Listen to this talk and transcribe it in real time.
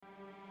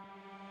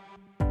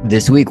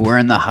This week, we're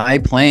in the high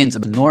plains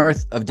of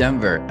north of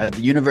Denver at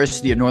the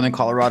University of Northern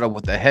Colorado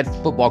with the head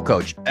football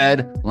coach,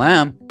 Ed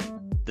Lamb.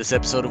 This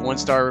episode of One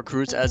Star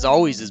Recruits, as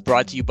always, is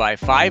brought to you by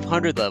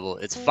 500 Level.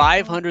 It's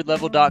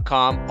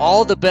 500level.com.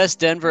 All the best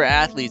Denver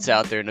athletes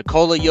out there.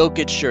 Nikola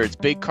Jokic shirts,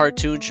 big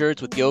cartoon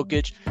shirts with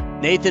Jokic.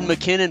 Nathan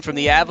McKinnon from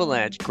the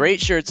Avalanche, great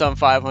shirts on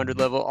 500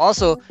 Level.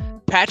 Also,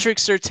 Patrick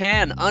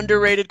Surtain,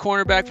 underrated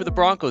cornerback for the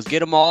Broncos. Get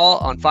them all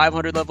on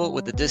 500 Level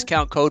with the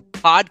discount code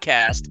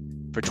PODCAST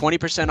for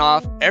 20%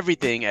 off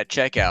everything at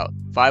checkout.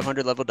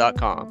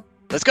 500level.com.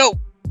 Let's go.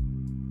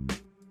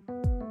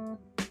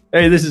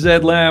 Hey, this is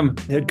Ed Lamb,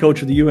 head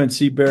coach of the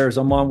UNC Bears.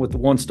 I'm on with the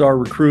One Star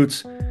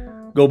Recruits.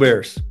 Go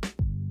Bears.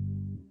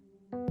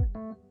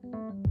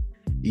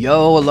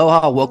 Yo,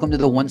 aloha. Welcome to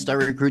the One Star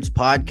Recruits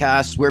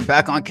podcast. We're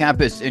back on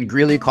campus in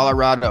Greeley,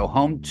 Colorado,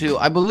 home to,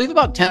 I believe,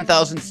 about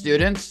 10,000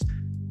 students.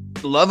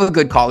 Love a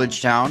good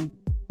college town.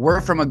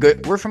 We're from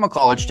a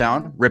college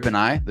town, Rip and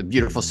I, the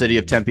beautiful city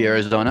of Tempe,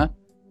 Arizona.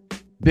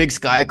 Big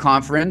Sky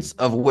Conference,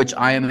 of which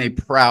I am a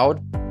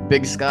proud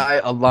Big Sky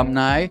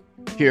alumni,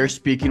 here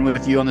speaking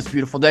with you on this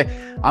beautiful day.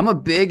 I'm a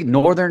big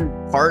northern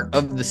part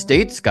of the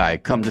states guy,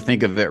 come to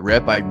think of it,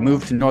 Rip. I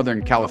moved to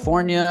Northern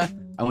California.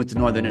 I went to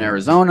Northern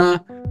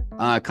Arizona.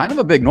 Kind of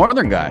a big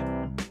northern guy.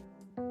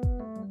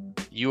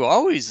 You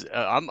always,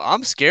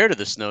 I'm scared of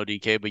the snow,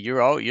 DK, but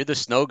you're the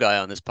snow guy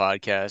on this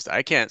podcast.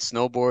 I can't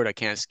snowboard, I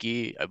can't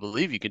ski. I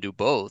believe you can do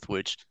both,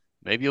 which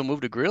maybe you'll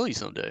move to Greeley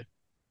someday.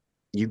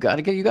 You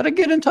gotta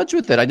get in touch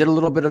with it. I did a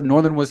little bit of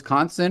northern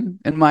Wisconsin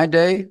in my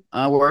day,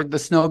 where the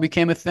snow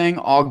became a thing.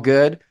 All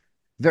good.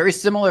 Very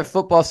similar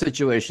football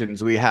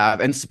situations we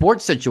have and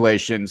sports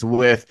situations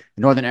with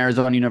Northern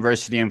Arizona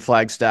University and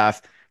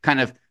Flagstaff.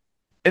 Kind of,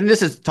 and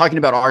this is talking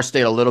about our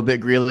state a little bit,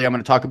 Greeley. I'm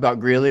going to talk about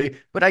Greeley,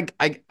 but I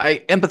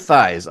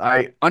empathize.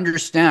 I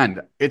understand.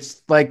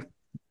 It's like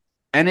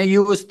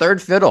NAU was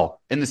third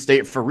fiddle in the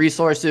state for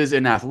resources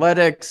in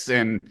athletics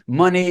and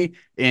money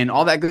and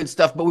all that good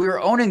stuff. But we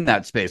were owning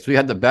that space. We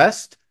had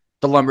the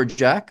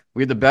Lumberjack.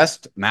 We had the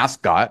best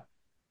mascot,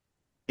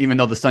 even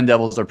though the Sun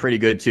Devils are pretty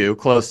good too,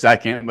 close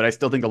second. But I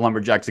still think the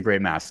Lumberjack's a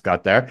great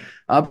mascot there.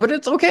 But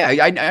it's okay.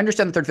 I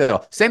understand the third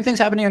fiddle. Same thing's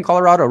happening in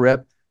Colorado,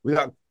 Rip. We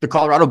got the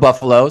Colorado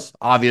Buffaloes,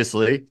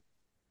 obviously.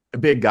 The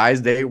big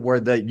guys. They were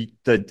the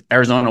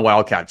Arizona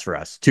Wildcats for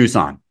us.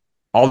 Tucson.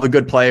 All the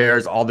good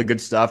players, all the good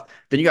stuff.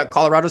 Then you got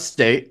Colorado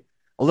State,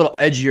 a little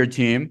edgier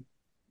team,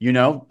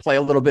 play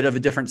a little bit of a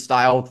different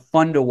style,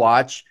 fun to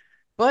watch,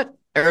 but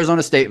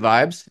Arizona State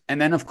vibes.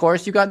 And then, of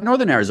course, you got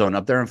Northern Arizona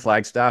up there in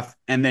Flagstaff,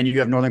 and then you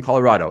have Northern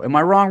Colorado. Am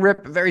I wrong,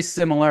 Rip? Very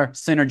similar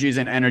synergies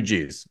and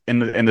energies in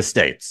the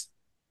states.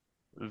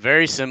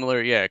 Very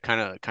similar, yeah,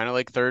 kind of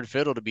like third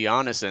fiddle, to be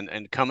honest.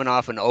 And coming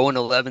off an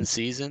 0-11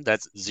 season,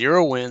 that's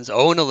 0 wins,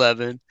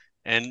 0-11.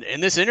 And in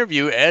this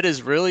interview, Ed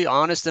is really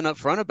honest and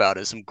upfront about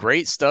it. Some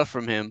great stuff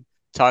from him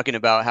talking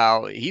about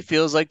how he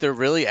feels like they're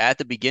really at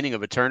the beginning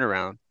of a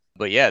turnaround.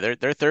 But yeah,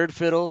 they're third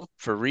fiddle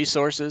for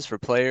resources, for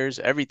players,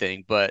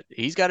 everything. But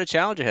he's got a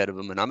challenge ahead of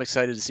him, and I'm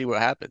excited to see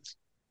what happens.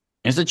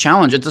 It's a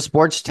challenge. It's a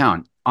sports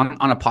town.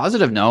 On a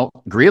positive note,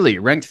 Greeley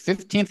ranked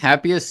 15th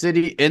happiest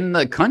city in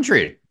the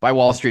country by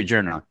Wall Street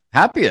Journal.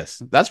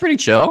 Happiest. That's pretty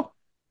chill.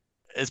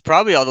 It's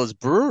probably all those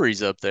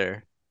breweries up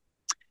there.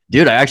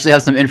 Dude, I actually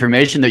have some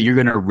information that you're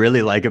going to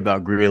really like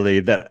about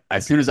Greeley that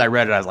as soon as I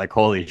read it, I was like,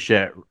 holy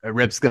shit,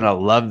 Rip's going to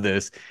love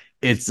this.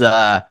 It's,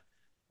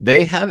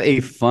 they have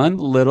a fun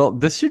little,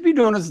 this should be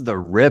known as the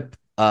RIP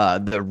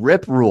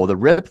rule, the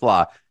RIP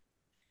law.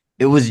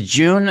 It was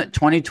June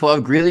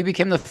 2012. Greeley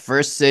became the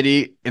first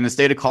city in the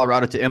state of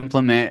Colorado to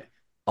implement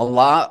a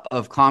law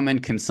of common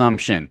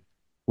consumption,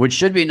 which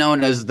should be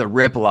known as the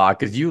RIP law,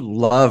 because you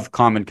love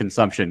common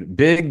consumption.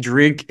 Big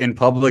drink in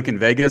public in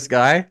Vegas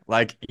guy.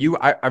 Like you,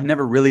 I've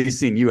never really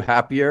seen you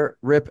happier,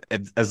 Rip,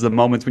 as the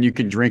moments when you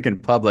can drink in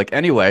public.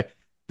 Anyway,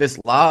 this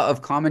law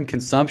of common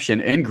consumption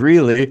in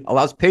Greeley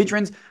allows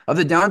patrons of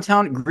the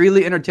downtown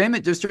Greeley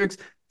entertainment districts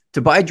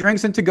to buy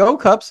drinks and to-go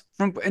cups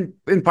from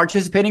in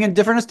participating in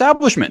different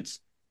establishments.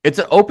 It's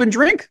an open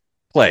drink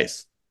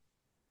place.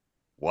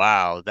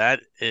 Wow, that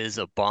is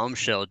a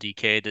bombshell,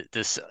 DK.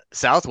 This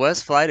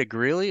Southwest fly to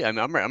Greeley.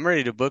 I'm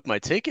ready to book my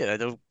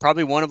ticket.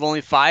 Probably one of only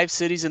 5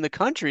 cities in the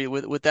country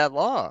with that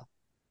law.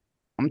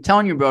 I'm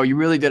telling you, bro, you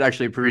really did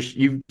actually appreciate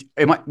you.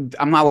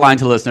 I'm not lying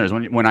to listeners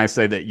when I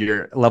say that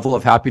your level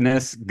of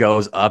happiness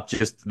goes up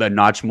just the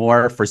notch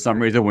more for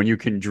some reason when you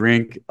can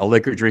drink a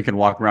liquor drink and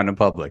walk around in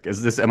public.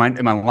 Am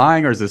I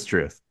lying or is this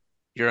truth?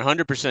 You're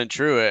 100%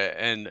 true.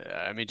 And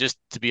I mean, just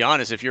to be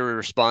honest, if you're a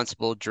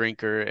responsible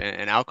drinker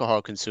and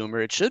alcohol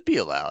consumer, it should be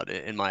allowed,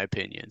 in my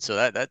opinion. So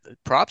that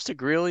props to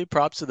Greeley,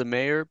 props to the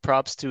mayor,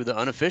 props to the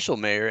unofficial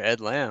mayor,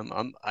 Ed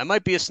Lamb. I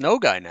might be a snow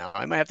guy now.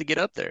 I might have to get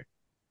up there.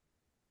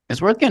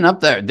 It's worth getting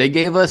up there. They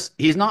gave us,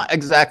 he's not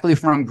exactly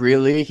from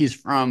Greeley. He's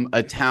from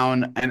a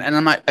town, and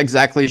I'm not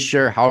exactly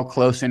sure how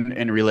close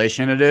in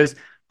relation it is.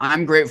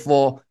 I'm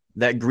grateful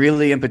that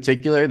Greeley in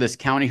particular, this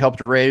county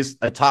helped raise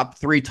a top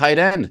 3 tight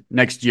end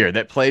next year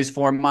that plays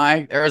for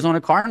my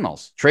Arizona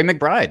Cardinals, Trey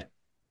McBride,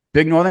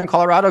 big Northern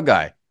Colorado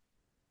guy.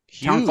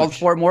 Town called Huge.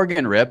 Fort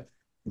Morgan, Rip.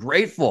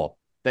 Grateful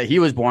that he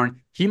was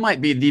born. He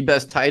might be the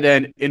best tight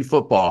end in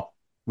football.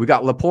 We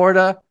got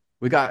Laporta.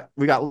 We got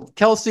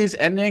Kelsey's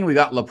ending. We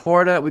got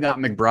Laporta. We got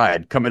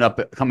McBride coming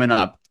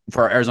up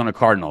for our Arizona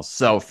Cardinals.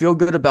 So feel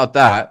good about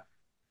that.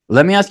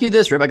 Let me ask you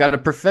this, Rip. I got a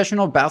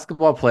professional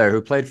basketball player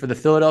who played for the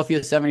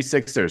Philadelphia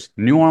 76ers,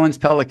 New Orleans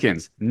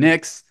Pelicans,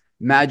 Knicks,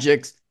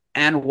 Magics,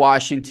 and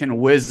Washington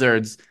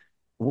Wizards.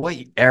 What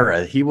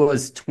era? He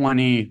was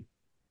 20.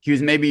 He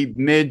was maybe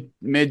mid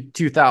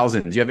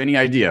 2000s. Do you have any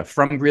idea?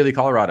 From Greeley,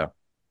 Colorado.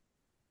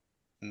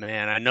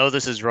 Man, I know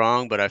this is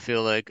wrong, but I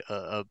feel like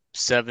a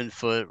 7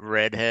 foot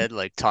redhead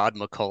like Todd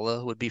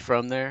McCullough would be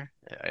from there.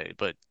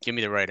 But give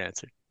me the right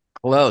answer.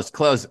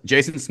 Close.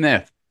 Jason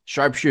Smith,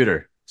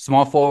 sharpshooter,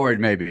 small forward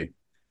maybe.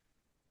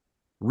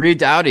 Reed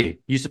Doughty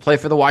used to play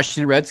for the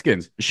Washington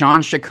Redskins.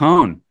 Sean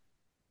Chacon,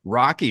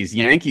 Rockies,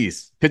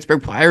 Yankees,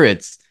 Pittsburgh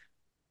Pirates.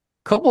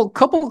 Couple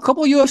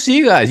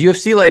UFC guys,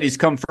 UFC ladies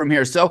come from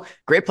here. So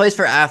great place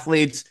for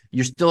athletes.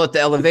 You're still at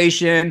the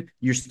elevation.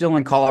 You're still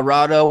in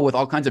Colorado with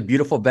all kinds of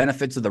beautiful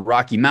benefits of the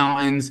Rocky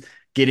Mountains.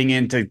 Getting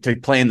into to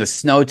play in the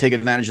snow, take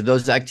advantage of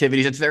those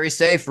activities. It's very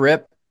safe,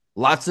 Rip.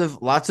 Lots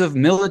of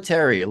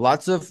military.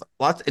 Lots.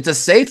 It's a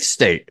safe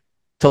state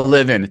to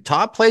live in.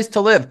 Top place to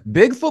live.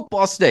 Big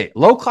football state.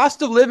 Low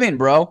cost of living,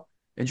 bro.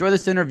 Enjoy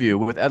this interview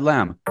with Ed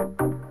Lamb.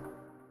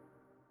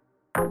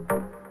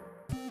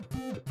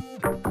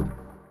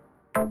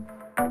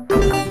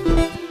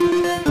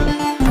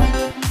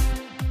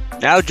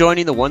 Now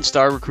joining the One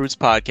Star Recruits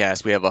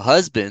podcast, we have a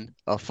husband,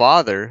 a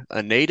father,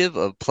 a native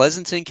of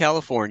Pleasanton,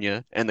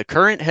 California, and the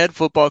current head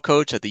football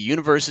coach at the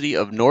University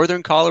of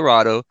Northern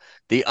Colorado,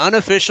 the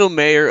unofficial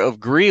mayor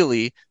of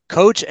Greeley,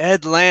 Coach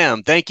Ed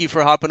Lamb. Thank you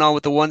for hopping on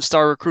with the One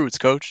Star Recruits,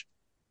 Coach.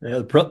 Yeah,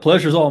 the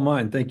pleasure's all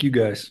mine. Thank you,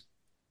 guys.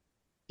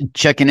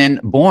 Checking in,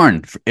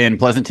 born in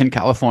Pleasanton,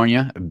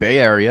 California, Bay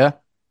Area.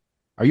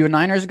 Are you a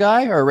Niners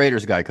guy or a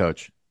Raiders guy,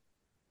 Coach?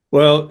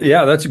 Well,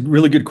 yeah, that's a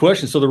really good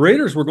question. So the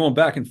Raiders were going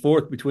back and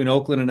forth between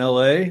Oakland and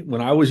LA when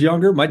I was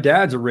younger. My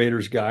dad's a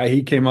Raiders guy.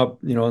 He came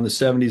up, in the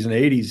 70s and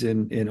 80s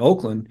in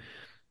Oakland.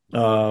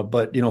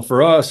 But,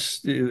 for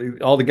us,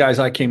 all the guys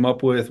I came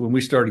up with when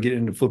we started getting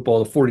into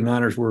football, the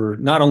 49ers were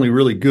not only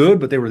really good,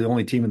 but they were the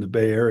only team in the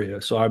Bay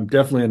Area. So I'm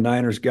definitely a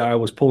Niners guy. I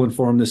was pulling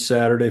for him this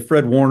Saturday.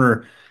 Fred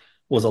Warner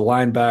was a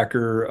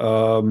linebacker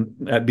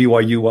at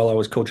BYU while I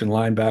was coaching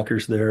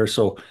linebackers there.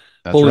 So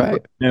That's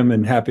right. For him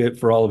and happy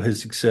for all of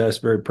his success.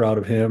 Very proud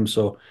of him.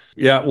 So,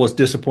 yeah, it was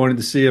disappointed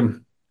to see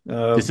him.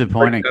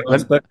 Disappointing.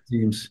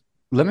 Teams.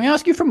 Let me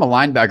ask you from a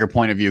linebacker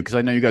point of view, because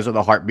I know you guys are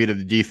the heartbeat of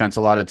the defense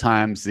a lot of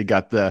times. They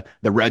got the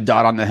red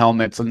dot on the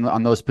helmets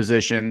on those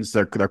positions.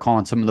 They're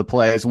calling some of the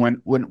plays. When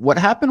what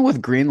happened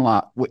with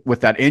Greenlaw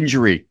with that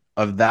injury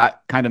of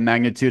that kind of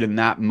magnitude in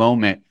that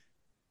moment,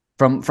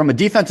 from a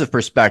defensive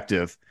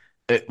perspective,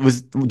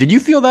 did you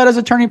feel that as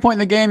a turning point in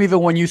the game, even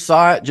when you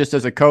saw it just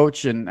as a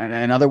coach and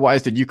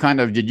otherwise, did your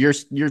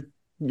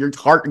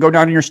heart go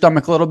down in your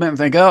stomach a little bit and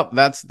think, oh,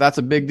 that's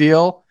a big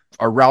deal,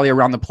 or rally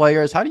around the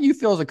players? How do you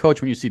feel as a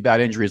coach when you see bad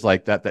injuries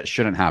like that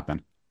shouldn't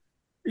happen?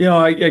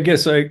 I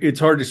guess it's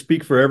hard to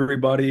speak for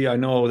everybody. I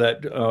know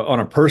that on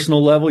a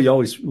personal level, you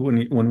always,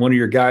 when one of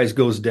your guys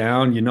goes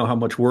down, you know how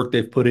much work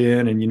they've put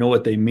in and you know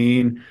what they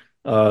mean.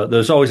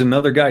 There's always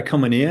another guy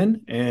coming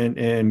in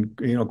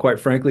and quite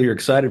frankly, you're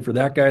excited for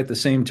that guy at the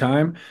same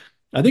time.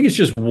 I think it's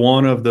just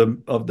one of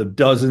the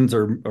dozens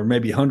or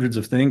maybe hundreds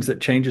of things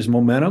that changes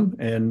momentum.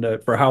 And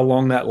for how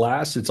long that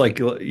lasts, it's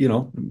like,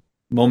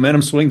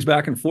 momentum swings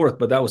back and forth,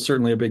 but that was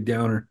certainly a big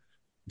downer.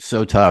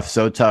 So tough.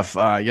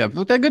 Yeah,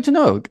 good to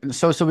know.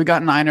 So we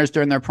got Niners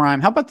during their prime.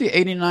 How about the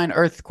 '89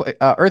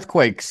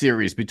 earthquake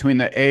series between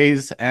the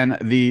A's and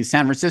the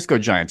San Francisco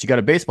Giants? You got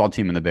a baseball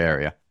team in the Bay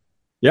Area.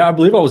 Yeah, I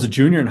believe I was a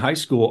junior in high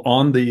school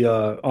on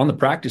the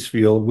practice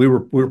field. We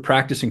were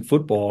practicing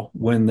football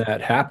when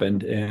that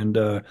happened, and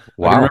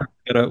Wow.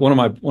 one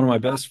of my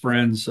best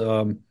friends.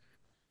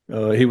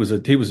 He was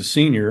a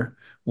senior,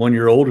 1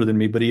 year older than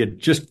me, but he had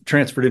just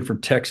transferred in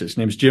from Texas. His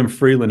name's Jim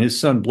Freeland. His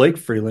son Blake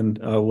Freeland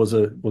was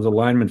a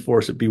lineman for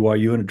us at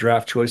BYU and a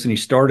draft choice, and he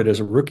started as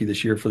a rookie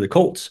this year for the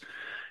Colts.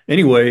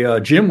 Anyway,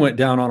 Jim went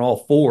down on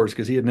all fours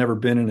because he had never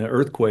been in an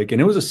earthquake,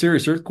 and it was a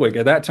serious earthquake.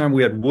 At that time,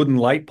 we had wooden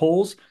light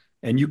poles,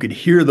 and you could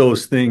hear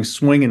those things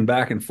swinging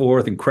back and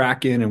forth and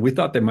cracking, and we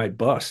thought they might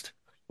bust.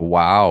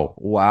 Wow.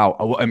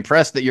 I'm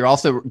impressed that you're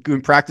also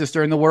doing practice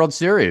during the World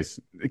Series.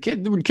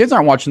 Kids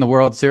aren't watching the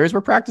World Series.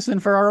 We're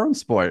practicing for our own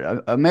sport.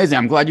 Amazing.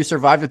 I'm glad you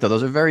survived it, though.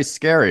 Those are very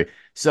scary.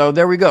 So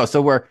there we go.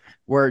 So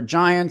we're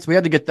Giants. We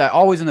had to get that.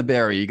 Always in the Bay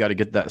Area, you got to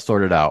get that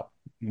sorted out.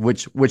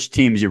 Which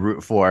teams you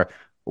root for,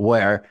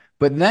 where.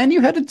 But then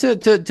you headed to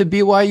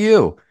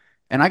BYU.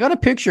 And I got a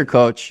picture,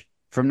 Coach,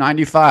 from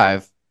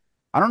 95.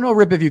 I don't know,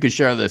 Rip, if you could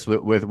share this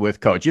with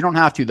Coach. You don't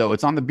have to, though.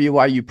 It's on the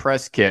BYU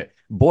press kit.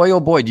 Boy, oh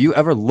boy, do you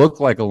ever look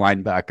like a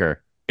linebacker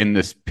in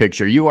this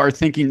picture. You are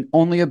thinking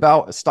only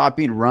about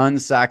stopping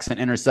runs, sacks, and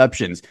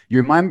interceptions.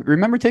 You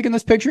remember taking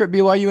this picture at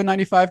BYU in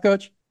 95,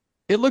 Coach?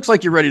 It looks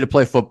like you're ready to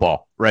play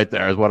football right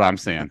there is what I'm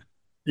seeing.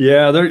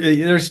 Yeah,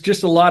 there's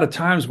just a lot of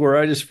times where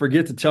I just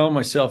forget to tell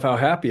myself how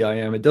happy I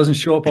am. It doesn't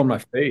show up on my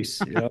face.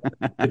 It's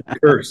a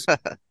curse.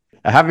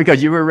 I have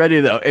because you were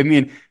ready though. I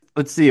mean,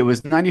 let's see, it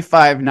was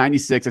 95,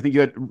 96. I think you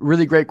had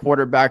really great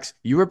quarterbacks.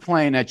 You were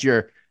playing at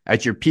your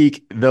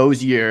peak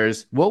those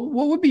years. What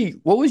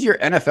was your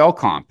NFL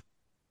comp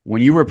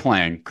when you were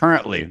playing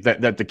currently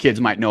that the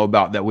kids might know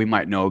about, that we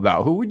might know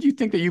about? Who would you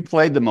think that you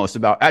played the most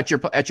about at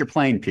your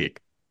playing peak?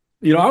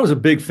 I was a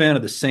big fan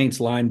of the Saints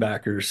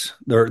linebackers,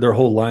 their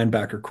whole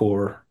linebacker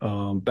core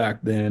back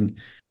then.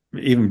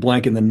 Even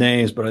blanking the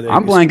names, but I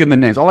I'm think blanking the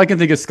names. All I can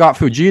think is Scott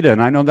Fujita,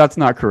 and I know that's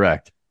not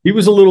correct. he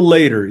was a little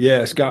later.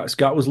 Yeah,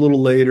 Scott was a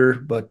little later,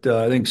 but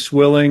I think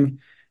Swilling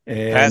Pat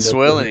and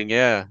Swilling,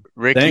 yeah.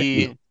 thank Ricky,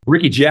 you,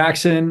 Ricky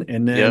Jackson,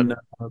 and yep. then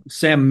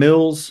Sam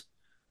Mills,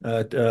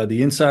 the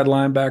inside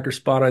linebacker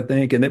spot, I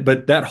think.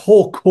 But that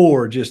whole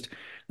core, just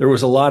there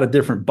was a lot of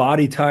different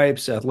body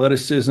types,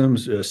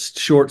 athleticisms,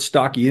 short,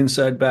 stocky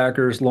inside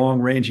backers, long,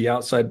 rangy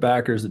outside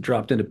backers that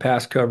dropped into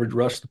pass coverage,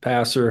 rushed the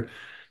passer.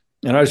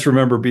 And I just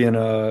remember being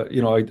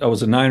I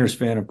was a Niners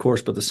fan, of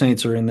course, but the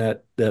Saints are in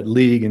that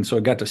league, and so I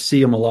got to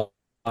see them a lot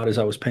as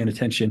I was paying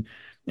attention,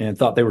 and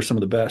thought they were some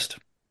of the best.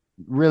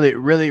 Really,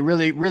 really,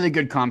 really, really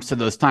good comps to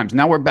those times.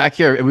 Now we're back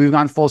here. We've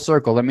gone full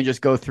circle. Let me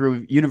just go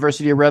through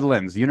University of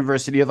Redlands,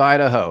 University of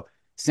Idaho,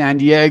 San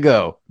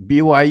Diego,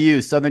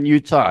 BYU, Southern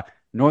Utah,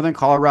 Northern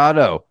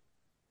Colorado.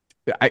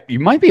 You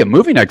might be a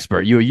moving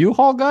expert. You a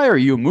U-Haul guy or are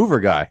you a mover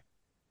guy?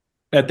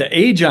 At the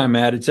age I'm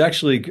at, it's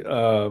actually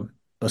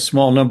a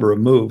small number of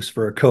moves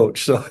for a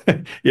coach. So,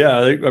 yeah,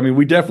 I mean,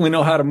 we definitely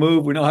know how to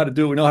move. We know how to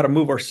do. We know how to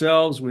move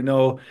ourselves. We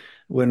know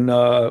when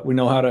we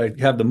know how to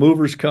have the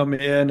movers come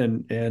in,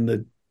 and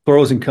the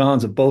pros and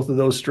cons of both of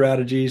those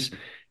strategies.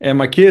 And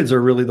my kids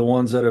are really the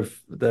ones that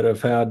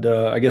have had,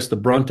 I guess, the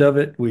brunt of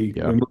it. We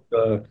Yeah.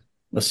 moved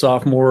a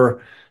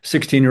sophomore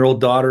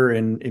 16-year-old daughter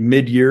in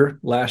mid-year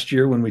last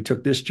year when we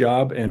took this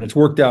job, and it's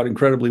worked out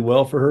incredibly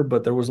well for her,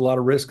 but there was a lot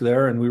of risk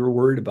there, and we were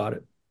worried about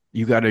it.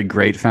 You got a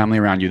great family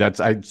around you.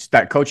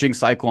 That coaching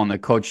cycle and the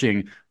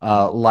coaching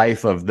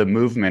life of the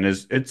movement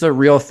it's a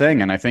real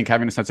thing. And I think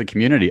having a sense of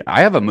community.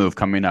 I have a move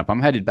coming up.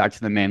 I'm headed back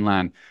to the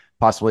mainland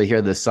possibly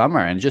here this summer,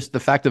 and just the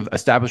fact of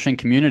establishing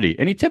community.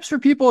 Any tips for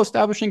people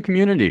establishing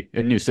community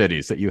in new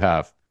cities that you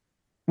have?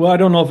 Well, I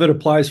don't know if it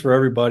applies for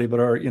everybody, but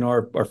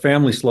our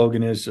family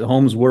slogan is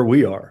home's where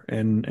we are.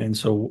 And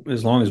so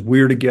as long as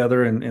we're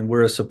together and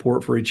we're a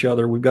support for each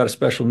other, we've got a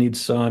special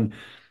needs son,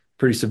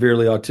 pretty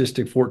severely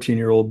autistic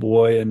 14-year-old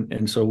boy.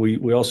 And so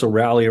we also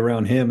rally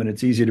around him, and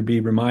it's easy to be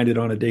reminded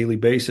on a daily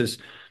basis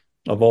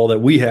of all that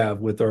we have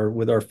with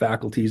our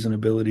faculties and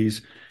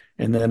abilities.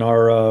 And then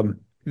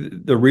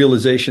the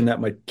realization that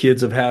my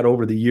kids have had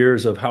over the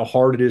years of how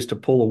hard it is to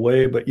pull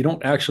away, but you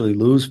don't actually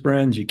lose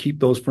friends. You keep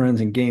those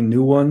friends and gain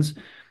new ones.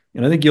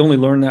 And I think you only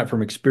learn that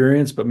from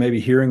experience, but maybe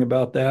hearing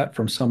about that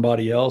from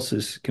somebody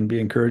else can be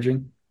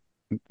encouraging.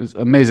 It's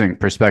amazing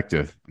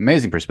perspective.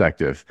 Amazing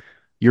perspective.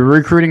 You're a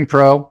recruiting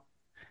pro.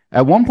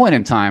 At one point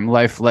in time,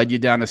 life led you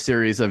down a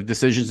series of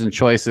decisions and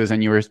choices,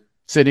 and you were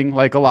sitting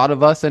like a lot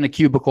of us in a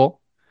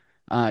cubicle.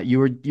 You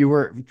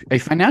were a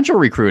financial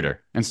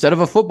recruiter instead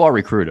of a football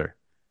recruiter.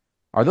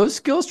 Are those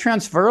skills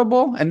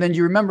transferable? And then do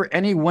you remember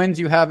any wins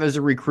you have as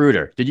a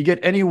recruiter? Did you get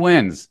any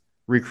wins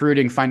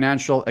recruiting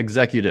financial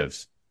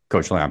executives,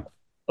 Coach Lamb?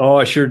 Oh,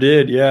 I sure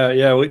did. Yeah,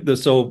 yeah.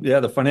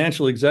 The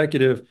financial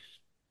executive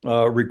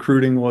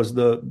recruiting was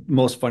the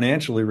most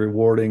financially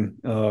rewarding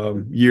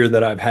year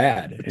that I've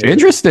had.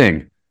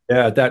 Interesting.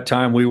 Yeah, at that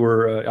time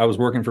I was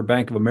working for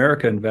Bank of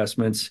America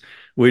Investments.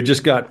 We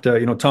just got,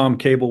 Tom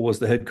Cable was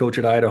the head coach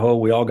at Idaho.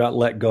 We all got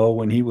let go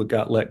when he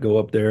got let go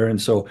up there.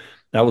 And so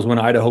that was when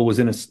Idaho was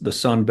in the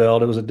Sun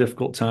Belt. It was a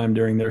difficult time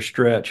during their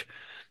stretch.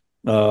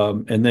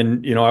 And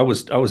then, I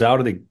was out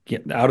of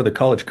the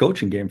college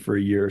coaching game for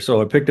a year.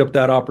 So I picked up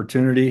that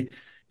opportunity.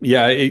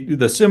 Yeah.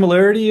 The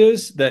similarity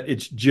is that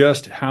it's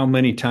just how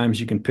many times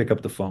you can pick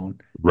up the phone.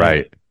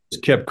 Right.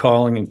 Just kept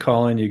calling and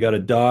calling. You got to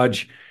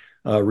dodge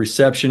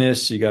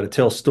receptionists. You got to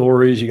tell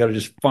stories. You got to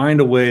just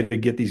find a way to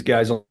get these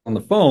guys on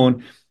the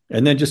phone,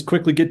 and then just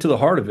quickly get to the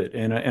heart of it.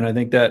 And I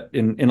think that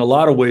in a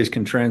lot of ways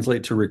can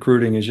translate to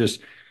recruiting, is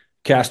just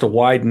cast a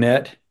wide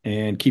net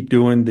and keep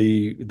doing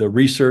the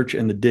research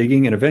and the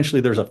digging, and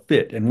eventually there's a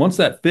fit. And once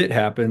that fit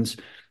happens,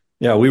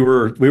 yeah, we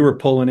were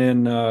pulling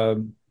in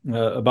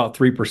about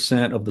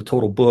 3% of the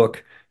total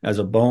book as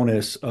a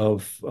bonus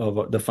of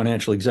the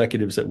financial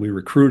executives that we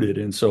recruited.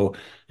 And so,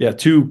 yeah,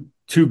 two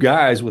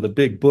guys with a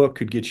big book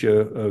could get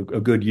you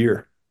a good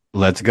year.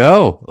 Let's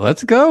go.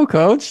 Let's go,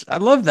 coach. I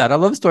love that. I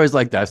love stories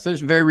like that. So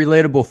it's very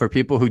relatable for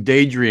people who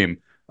daydream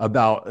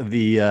about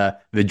the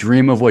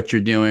dream of what you're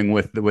doing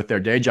with their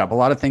day job. A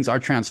lot of things are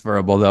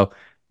transferable though.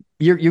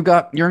 You're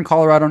in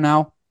Colorado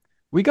now.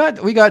 We got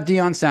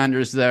Deion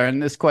Sanders there,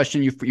 and this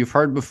question you've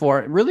heard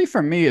before. Really,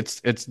 for me,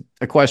 it's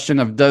a question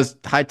of, does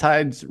high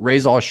tides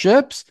raise all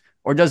ships,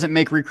 or does it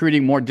make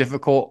recruiting more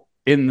difficult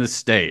in the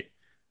state?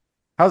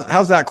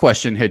 How's that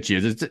question hit you?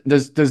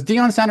 Does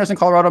Deion Sanders in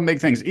Colorado make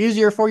things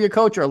easier for you,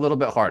 coach, or a little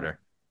bit harder?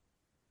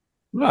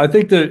 Well, I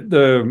think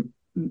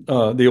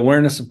the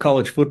awareness of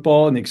college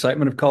football and the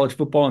excitement of college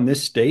football in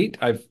this state.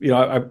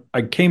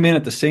 I came in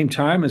at the same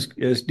time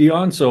as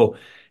Dion, so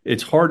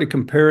it's hard to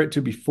compare it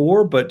to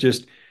before, but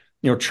just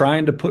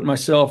trying to put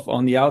myself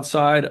on the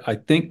outside. I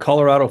think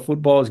Colorado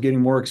football is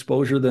getting more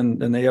exposure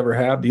than they ever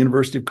have. The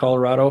University of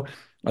Colorado,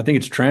 I think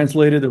it's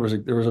translated. There was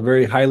a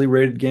very highly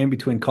rated game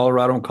between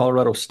Colorado and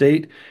Colorado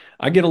State.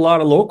 I get a lot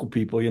of local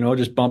people,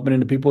 just bumping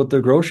into people at the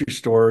grocery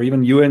store, or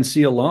even UNC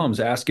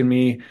alums asking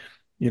me,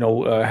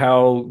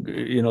 how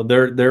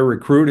their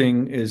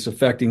recruiting is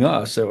affecting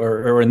us,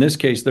 or in this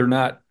case, they're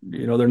not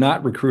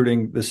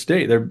recruiting the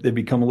state. They've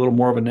become a little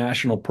more of a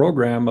national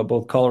program of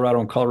both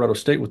Colorado and Colorado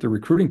State with their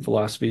recruiting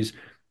philosophies.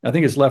 I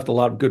think it's left a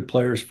lot of good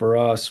players for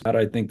us.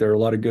 I think there are a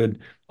lot of good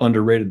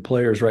underrated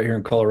players right here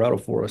in Colorado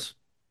for us.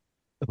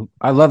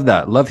 I love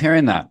that. Love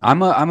hearing that.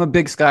 I'm a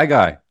big Sky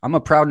guy. I'm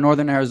a proud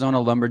Northern Arizona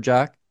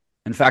lumberjack.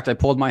 In fact, I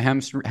pulled my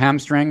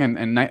hamstring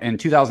in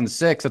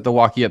 2006 at the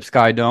Walkie Up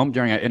Sky Dome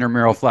during an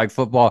intramural flag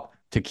football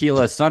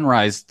tequila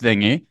sunrise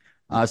thingy.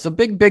 So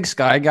big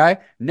Sky guy.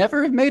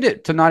 Never have made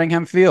it to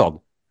Nottingham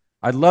Field.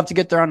 I'd love to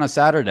get there on a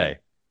Saturday.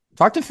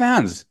 Talk to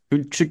fans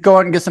who should go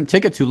out and get some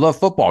tickets who love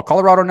football.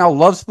 Colorado now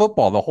loves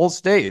football, the whole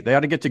state. They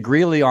ought to get to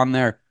Greeley on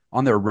their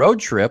road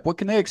trip. What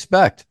can they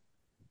expect?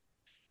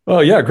 Oh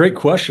yeah, great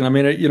question. I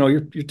mean,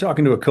 you're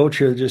talking to a coach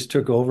here that just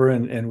took over,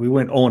 and we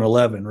went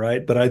 0-11,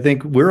 right? But I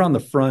think we're on the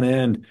front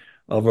end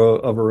of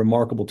a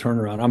remarkable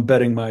turnaround. I'm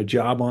betting my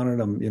job on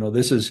it.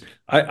 This is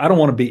I don't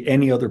want to be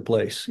any other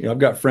place. I've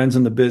got friends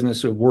in the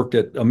business who have worked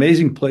at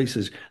amazing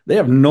places. They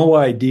have no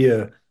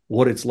idea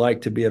what it's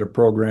like to be at a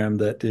program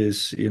that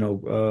is,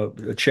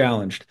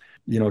 challenged.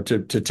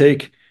 To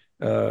take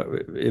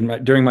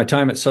during my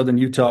time at Southern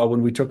Utah,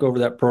 when we took over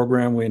that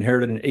program, we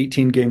inherited an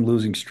 18-game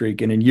losing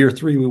streak, and in year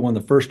 3, we won the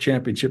first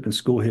championship in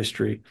school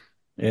history.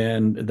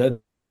 And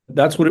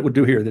that's what it would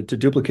do here. To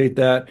duplicate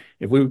that,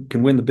 if we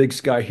can win the Big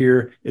Sky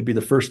here, it'd be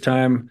the first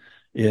time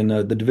in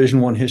the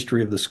Division I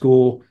history of the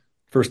school,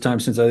 first time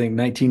since I think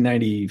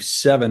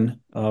 1997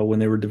 when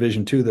they were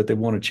Division II that they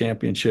won a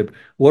championship.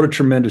 What a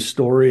tremendous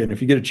story! And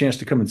if you get a chance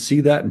to come and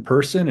see that in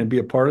person and be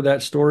a part of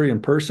that story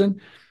in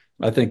person,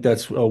 I think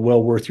that's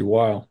well worth your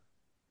while.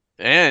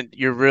 And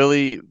you're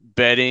really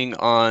betting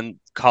on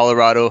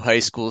Colorado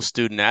high school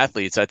student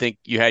athletes. I think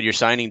you had your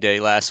signing day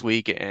last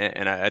week,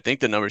 and I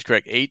think the number is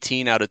correct.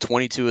 18 out of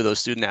 22 of those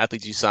student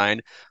athletes you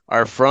signed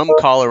are from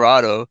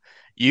Colorado.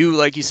 You,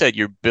 like you said,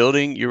 you're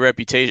building your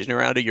reputation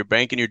around it. You're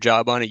banking your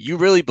job on it. You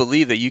really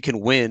believe that you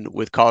can win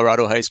with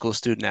Colorado high school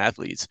student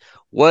athletes.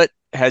 What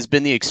has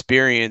been the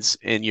experience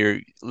in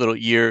your a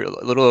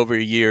little over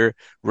a year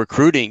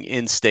recruiting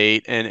in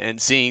state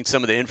and seeing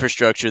some of the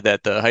infrastructure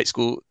that the high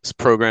school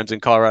programs in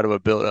Colorado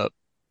have built up?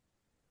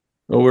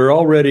 Well, we're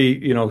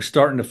already,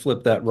 starting to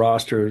flip that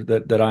roster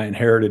that I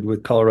inherited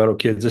with Colorado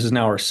kids. This is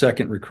now our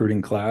second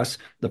recruiting class.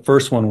 The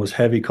first one was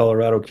heavy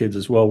Colorado kids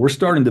as well. We're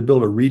starting to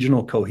build a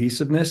regional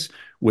cohesiveness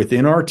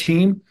within our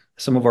team.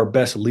 Some of our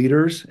best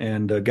leaders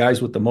and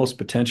guys with the most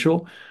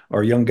potential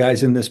are young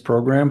guys in this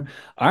program.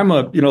 I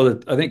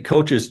think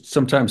coaches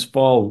sometimes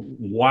fall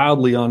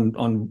wildly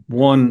on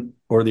one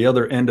or the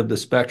other end of the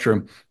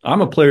spectrum.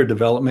 I'm a player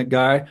development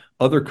guy.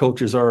 Other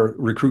coaches are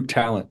recruit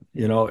talent,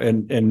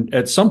 and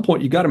at some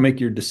point you got to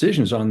make your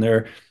decisions on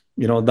there.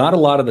 Not a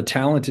lot of the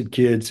talented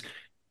kids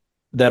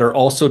that are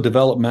also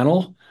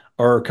developmental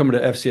are coming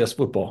to FCS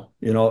football,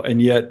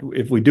 and yet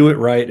if we do it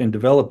right and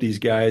develop these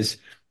guys,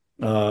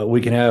 we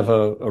can have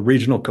a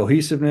regional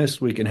cohesiveness.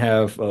 We can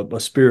have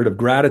a spirit of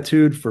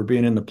gratitude for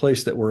being in the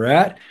place that we're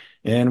at,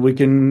 and we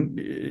can,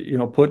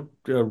 put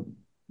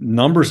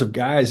numbers of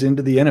guys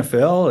into the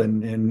NFL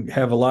and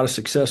have a lot of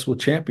success with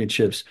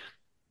championships.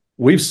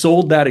 We've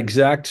sold that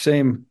exact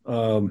same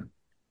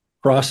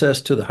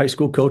process to the high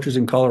school coaches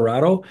in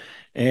Colorado,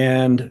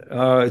 and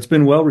it's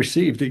been well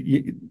received.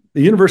 The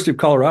University of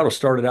Colorado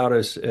started out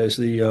as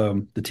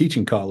the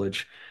teaching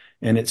college,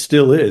 and it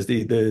still is.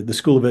 The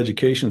School of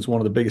Education is one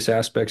of the biggest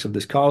aspects of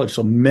this college.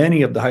 So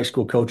many of the high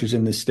school coaches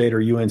in this state are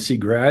UNC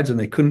grads, and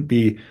they couldn't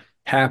be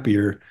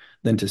happier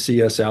than to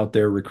see us out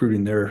there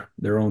recruiting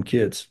their own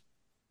kids.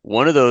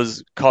 One of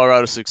those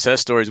Colorado success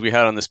stories we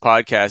had on this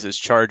podcast is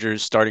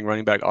Chargers starting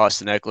running back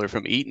Austin Eckler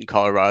from Eaton,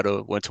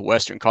 Colorado, went to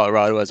Western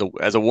Colorado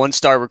as a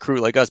one-star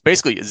recruit like us,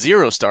 basically a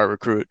zero-star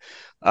recruit.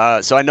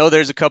 So I know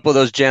there's a couple of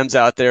those gems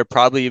out there,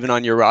 probably even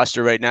on your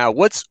roster right now.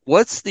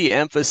 What's the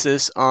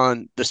emphasis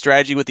on the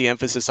strategy with the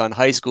emphasis on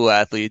high school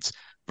athletes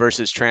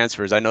versus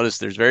transfers? I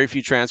noticed there's very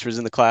few transfers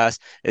in the class.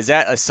 Is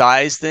that a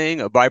size thing,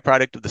 a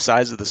byproduct of the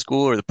size of the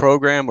school or the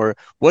program, or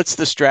what's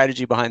the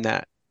strategy behind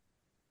that?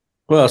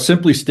 Well,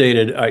 simply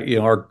stated,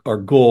 our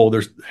goal,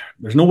 there's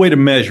no way to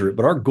measure it,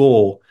 but our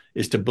goal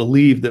is to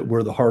believe that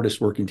we're the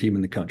hardest working team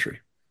in the country.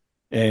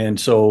 And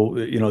so,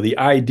 the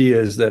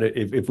idea is that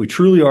if we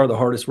truly are the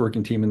hardest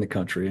working team in the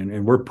country,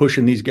 and we're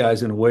pushing these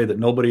guys in a way that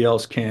nobody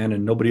else can,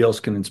 and nobody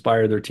else can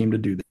inspire their team to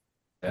do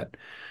that.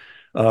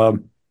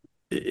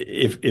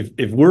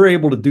 If we're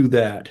able to do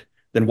that,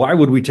 then why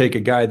would we take a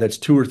guy that's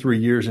 2 or 3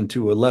 years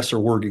into a lesser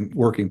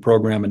working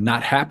program and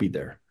not happy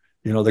there?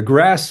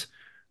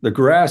 The the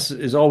grass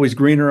is always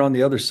greener on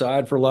the other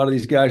side for a lot of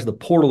these guys. The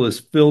portal is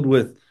filled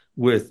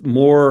with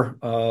more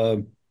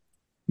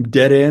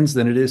dead ends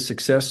than it is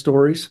success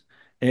stories.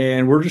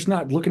 And we're just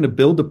not looking to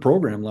build the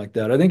program like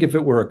that. I think if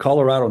it were a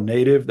Colorado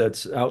native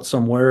that's out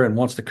somewhere and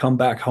wants to come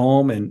back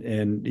home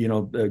and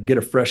get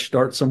a fresh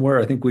start somewhere,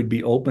 I think we'd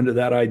be open to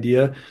that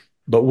idea.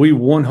 But we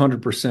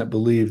 100%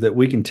 believe that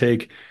we can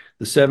take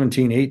the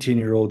 17,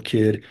 18-year-old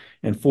kid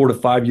and 4 to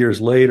 5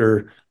 years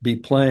later be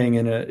playing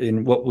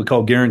in what we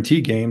call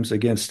guarantee games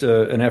against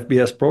an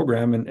FBS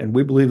program. And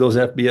we believe those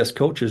FBS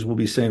coaches will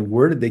be saying,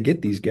 where did they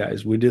get these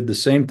guys? We did the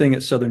same thing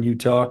at Southern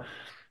Utah.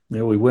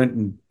 We went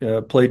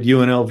and played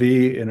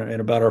UNLV in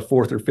about our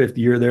fourth or fifth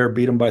year there,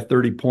 beat them by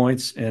 30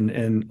 points,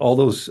 and a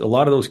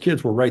lot of those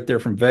kids were right there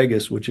from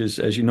Vegas, which is,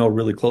 as you know,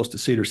 really close to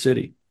Cedar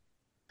City.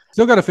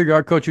 Still got to figure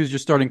out, Coach, who's your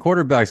starting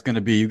quarterback's going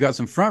to be. You got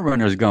some front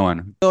runners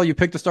going. Bill, you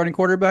picked a starting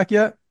quarterback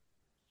yet?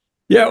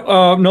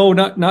 Yeah, no,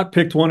 not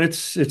picked one.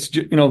 It's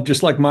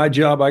just like my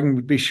job. I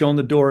can be shown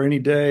the door any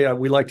day.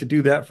 We like to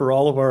do that for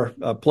all of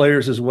our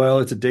players as well.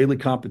 It's a daily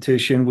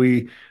competition.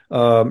 We,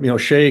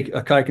 Shea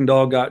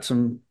Kuykendall got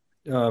some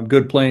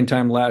good playing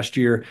time last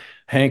year.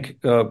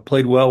 Hank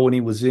played well when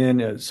he was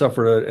in,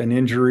 suffered an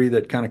injury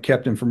that kind of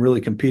kept him from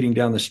really competing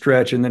down the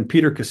stretch. And then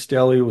Peter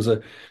Costelli was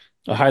a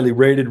highly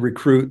rated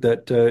recruit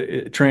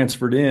that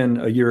transferred in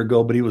a year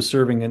ago, but he was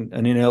serving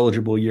an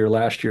ineligible year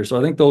last year. So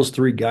I think those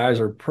three guys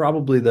are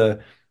probably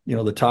the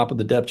top of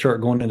the depth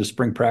chart going into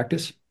spring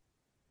practice.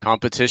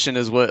 Competition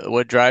is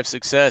what drives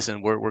success,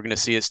 and we're going to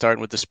see it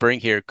starting with the spring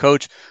here.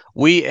 Coach,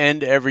 we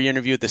end every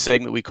interview with the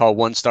segment we call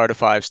 1 star to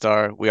 5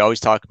 star. We always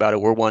talk about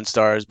it. We're 1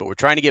 stars, but we're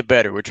trying to get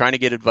better. We're trying to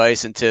get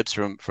advice and tips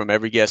from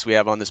every guest we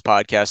have on this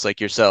podcast, like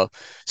yourself.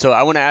 So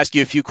I want to ask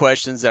you a few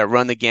questions that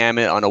run the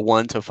gamut on a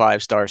 1 to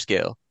 5 star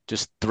scale.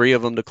 Just 3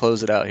 of them to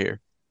close it out here.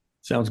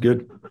 Sounds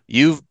good.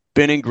 You've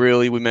been in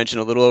Greeley, we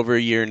mentioned, a little over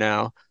a year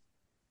now.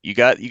 You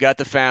got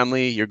the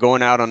family. You're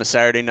going out on a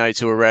Saturday night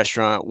to a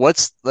restaurant.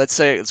 Let's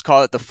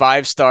call it the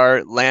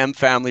 5-star Lamb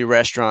family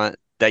restaurant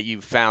that you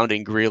found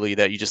in Greeley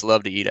that you just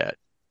love to eat at.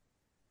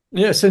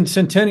 Yeah,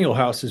 Centennial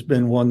House has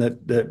been one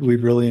that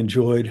we've really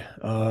enjoyed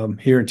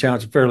here in town.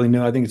 It's fairly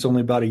new. I think it's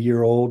only about a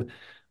year old.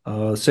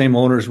 Same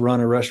owners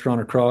run a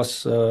restaurant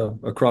across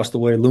the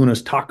way,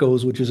 Luna's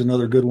Tacos, which is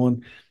another good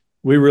one.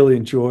 We really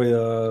enjoy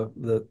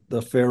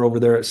the fare over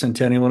there at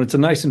Centennial, and it's a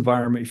nice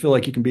environment. You feel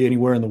like you can be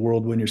anywhere in the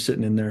world when you're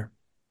sitting in there.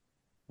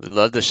 We'd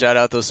love to shout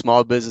out those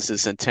small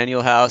businesses,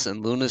 Centennial House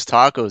and Luna's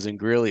Tacos in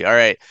Greeley. All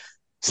right.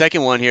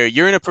 Second one here.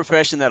 You're in a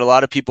profession that a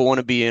lot of people want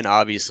to be in,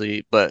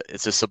 obviously, but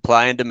it's a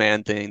supply and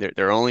demand thing.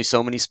 There are only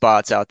so many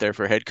spots out there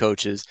for head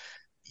coaches.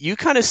 You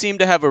kind of seem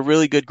to have a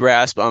really good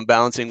grasp on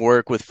balancing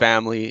work with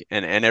family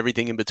and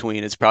everything in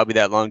between. It's probably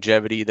that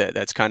longevity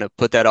that's kind of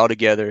put that all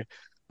together.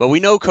 But we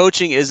know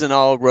coaching isn't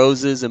all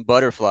roses and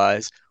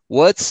butterflies.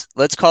 What's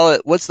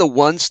the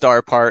 1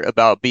 star part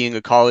about being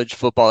a college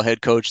football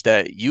head coach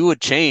that you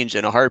would change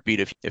in a heartbeat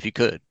if you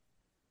could?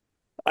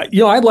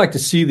 I'd like to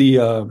see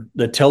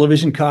the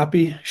television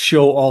copy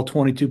show all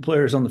 22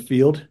 players on the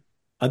field.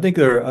 I think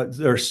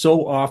they're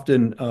so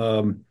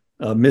often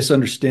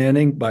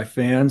misunderstanding by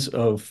fans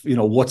of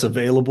what's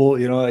available.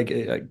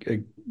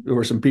 There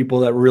were some people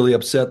that were really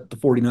upset the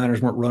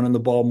 49ers weren't running the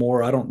ball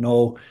more. I don't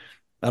know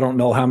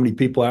how many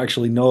people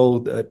actually know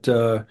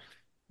that.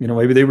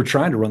 Maybe they were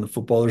trying to run the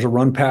football. There's a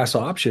run pass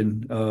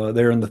option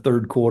there in the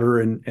third quarter,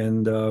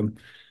 and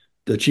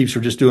the Chiefs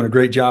were just doing a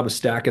great job of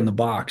stacking the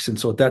box. And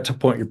so at that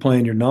point, you're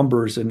playing your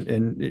numbers,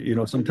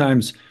 and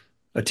sometimes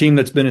a team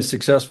that's been as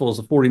successful as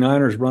the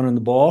 49ers running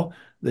the ball,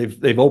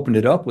 they've opened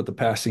it up with the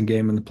passing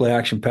game and the play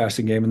action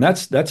passing game, and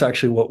that's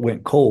actually what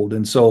went cold.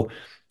 And so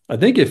I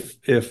think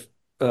if there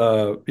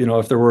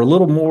were a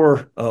little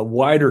more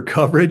wider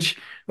coverage,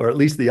 or at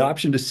least the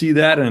option to see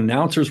that, and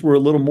announcers were a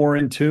little more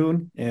in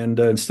tune, and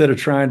instead of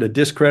trying to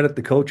discredit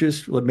the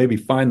coaches, maybe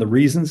find the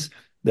reasons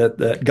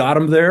that got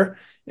them there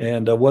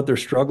and what they're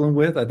struggling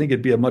with, I think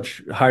it'd be a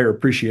much higher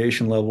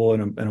appreciation level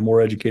and a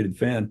more educated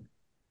fan.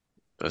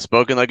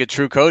 Spoken like a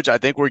true coach. I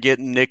think we're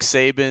getting Nick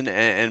Saban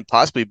and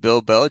possibly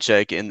Bill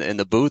Belichick in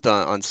the booth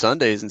on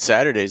Sundays and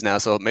Saturdays now.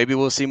 So maybe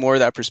we'll see more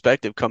of that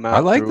perspective come out. I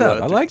like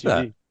that. I like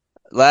that.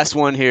 Last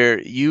one here.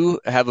 You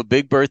have a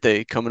big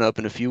birthday coming up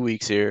in a few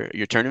weeks here.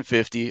 You're turning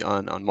 50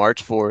 on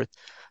March 4th.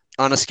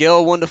 On a scale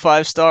of 1 to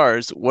 5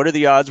 stars, what are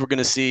the odds we're going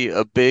to see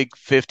a big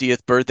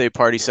 50th birthday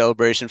party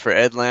celebration for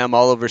Ed Lamb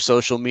all over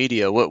social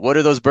media? What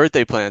are those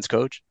birthday plans,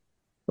 Coach?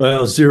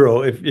 Well,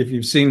 0. If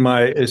you've seen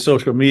my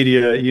social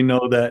media, you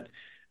know that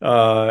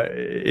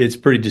it's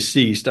pretty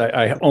deceased.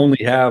 I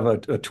only have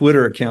a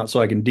Twitter account so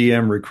I can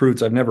DM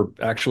recruits. I've never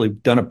actually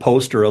done a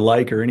post or a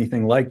like or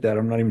anything like that.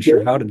 I'm not even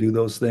sure how to do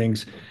those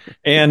things.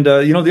 And,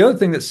 the other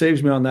thing that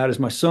saves me on that is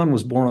my son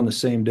was born on the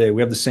same day.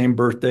 We have the same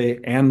birthday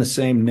and the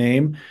same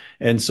name.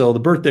 And so the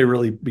birthday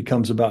really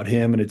becomes about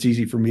him, and it's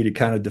easy for me to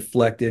kind of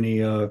deflect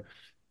any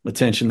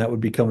attention that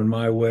would be coming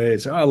my way.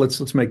 It's,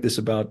 let's make this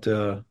about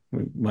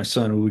my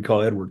son, who we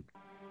call Edward.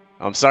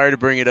 I'm sorry to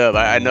bring it up.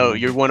 I know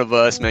you're one of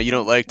us, man. You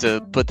don't like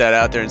to put that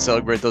out there and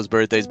celebrate those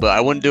birthdays, but I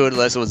wouldn't do it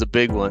unless it was a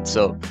big one.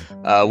 So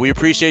we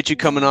appreciate you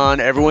coming on.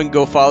 Everyone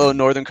go follow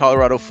Northern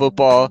Colorado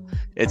football.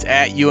 It's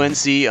at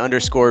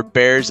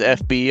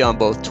UNC_BearsFB on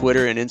both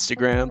Twitter and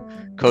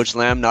Instagram. Coach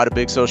Lamb, not a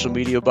big social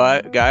media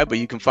guy, but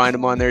you can find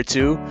him on there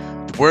too.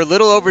 We're a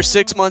little over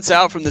 6 months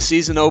out from the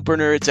season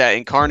opener. It's at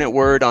Incarnate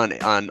Word on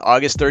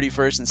August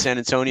 31st in San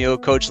Antonio.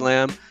 Coach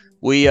Lamb,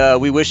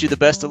 we wish you the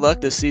best of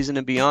luck this season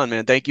and beyond,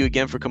 man. Thank you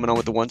again for coming on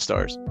with the One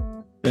Stars.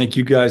 Thank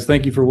you, guys.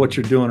 Thank you for what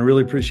you're doing. I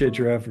really appreciate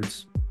your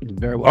efforts. You're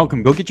very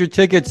welcome. Go get your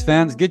tickets,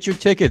 fans. Get your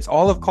tickets.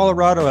 All of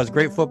Colorado has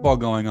great football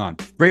going on.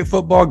 Great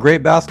football,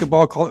 great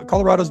basketball.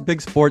 Colorado's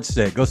big sports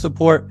state. Go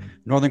support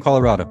Northern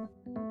Colorado.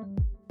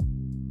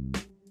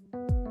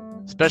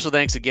 Special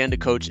thanks again to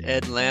Coach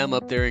Ed Lamb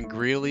up there in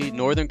Greeley.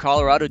 Northern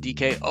Colorado,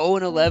 DK,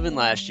 0-11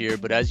 last year,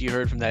 but as you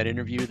heard from that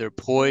interview, they're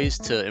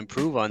poised to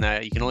improve on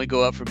that. You can only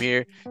go up from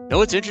here. Know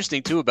what's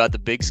interesting, too, about the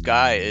Big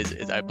Sky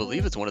is I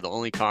believe it's one of the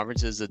only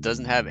conferences that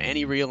doesn't have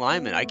any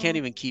realignment. I can't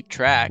even keep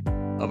track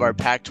of our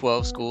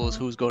Pac-12 schools,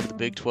 who's going to the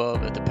Big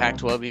 12, if the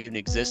Pac-12 even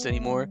exists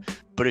anymore.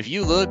 But if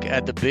you look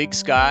at the Big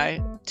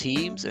Sky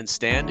teams and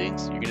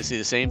standings, you're going to see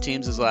the same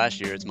teams as last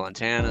year. It's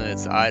Montana,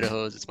 it's the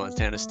Idahos, it's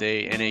Montana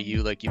State,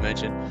 NAU, like you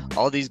mentioned.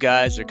 All these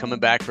guys are coming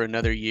back for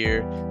another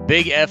year.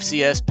 Big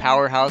FCS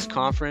powerhouse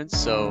conference,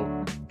 so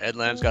Ed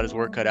Lamb's got his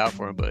work cut out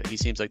for him, but he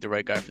seems like the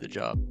right guy for the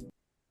job.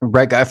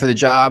 Right guy for the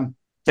job.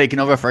 Taking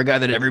over for a guy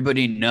that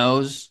everybody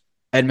knows,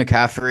 Ed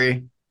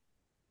McCaffrey.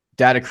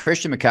 Dad of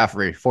Christian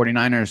McCaffrey,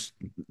 49ers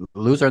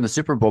loser in the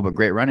Super Bowl, but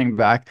great running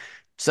back.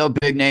 So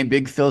big name,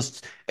 big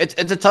feels. It's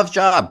a tough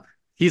job.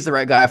 He's the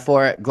right guy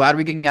for it. Glad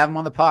we can have him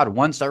on the pod.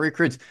 One-star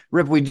recruits.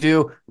 Rip, we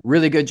do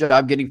really good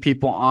job getting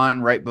people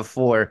on right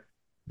before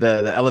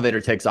the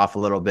elevator takes off a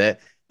little bit.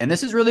 And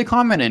this is really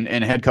common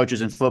in head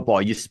coaches in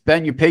football.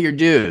 You pay your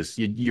dues.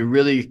 You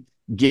really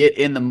get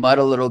in the mud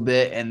a little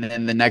bit, and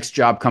then the next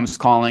job comes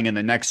calling, and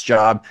the next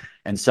job,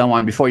 and so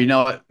on. Before you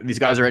know it, these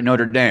guys are at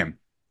Notre Dame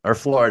or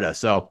Florida.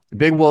 So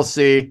big we'll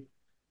see.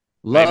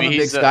 Love a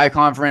Big Sky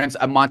Conference.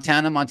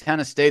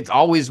 Montana State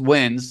always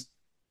wins.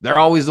 They're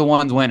always the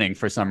ones winning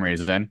for some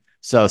reason.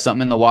 So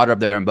something in the water up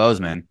there in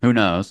Bozeman. Who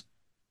knows?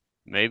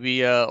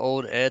 Maybe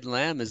old Ed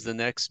Lamb is the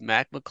next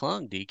Mac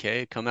McClung,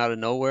 DK. Come out of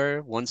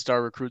nowhere,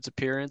 one-star recruits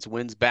appearance,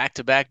 wins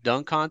back-to-back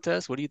dunk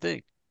contests. What do you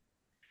think?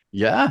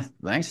 Yeah,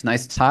 thanks.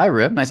 Nice tie,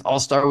 Rip. Nice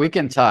All-Star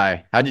Weekend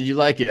tie. How did you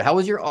like it? How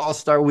was your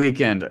All-Star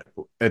Weekend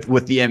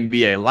with the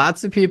NBA?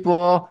 Lots of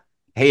people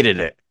hated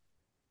it.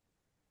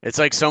 It's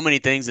like so many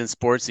things in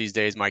sports these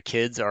days. My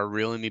kids are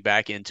reeling me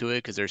back into it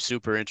because they're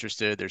super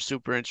interested. They're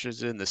super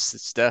interested in the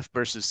Steph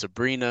versus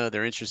Sabrina.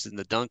 They're interested in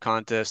the dunk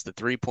contest, the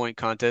three-point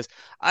contest.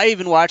 I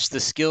even watched the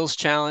skills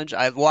challenge.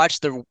 I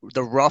watched the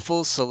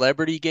Ruffles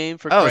celebrity game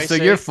for Christ's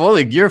sake.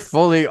 You're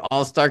fully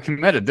All-Star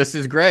committed. This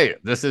is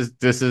great. This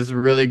is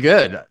really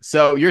good.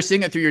 So you're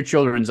seeing it through your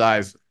children's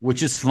eyes,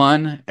 which is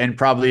fun and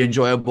probably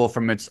enjoyable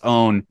from its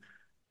own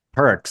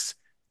perks,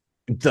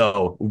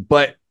 though.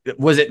 But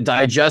was it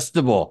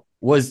digestible?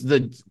 Let's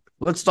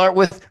start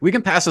with, we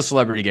can pass a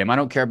celebrity game. I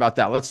don't care about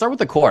that. Let's start with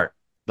the court,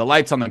 the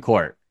lights on the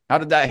court. How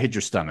did that hit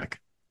your stomach?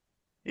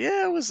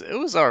 Yeah, it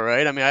was all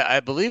right. I mean,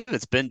 I believe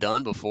it's been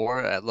done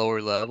before at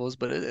lower levels,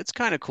 but it's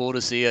kind of cool to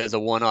see as a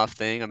one-off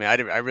thing. I mean,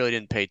 I really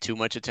didn't pay too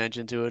much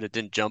attention to it. It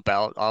didn't jump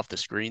out off the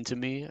screen to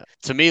me.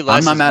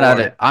 I'm not mad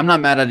at it. I'm not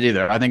mad at it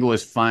either. I think it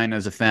was fine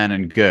as a fan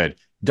and good.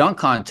 Dunk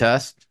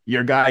contest,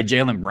 your guy,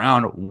 Jaylen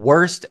Brown,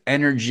 worst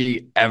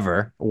energy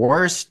ever.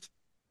 Worst.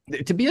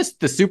 To be the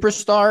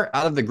superstar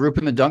out of the group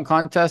in the dunk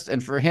contest,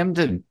 and for him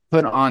to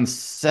put on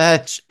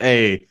such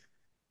a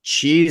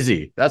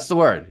cheesy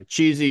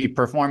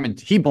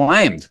performance. He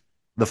blamed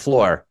the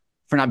floor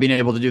for not being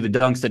able to do the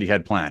dunks that he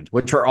had planned,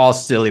 which were all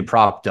silly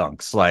prop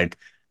dunks,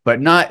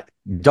 but not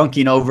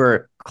dunking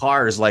over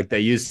cars like they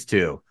used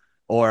to,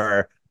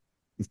 or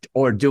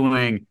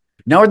doing.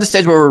 Now we're at the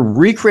stage where we're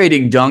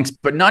recreating dunks,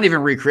 but not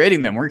even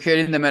recreating them. We're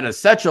creating them at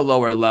such a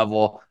lower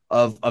level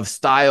of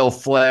style,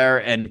 flair,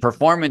 and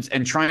performance,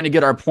 and trying to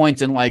get our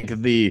points in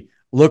the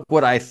look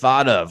what I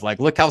thought of,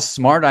 look how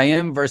smart I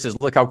am versus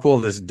look how cool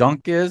this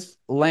dunk is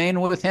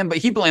lane with him. But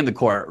he blamed the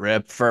court,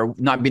 Rip, for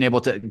not being able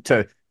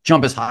to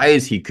jump as high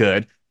as he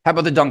could. How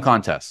about the dunk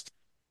contest?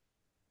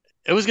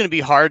 It was going to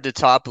be hard to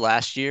top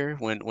last year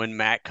when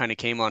Mac kind of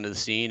came onto the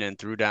scene and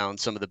threw down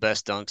some of the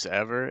best dunks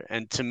ever.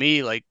 And to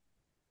me,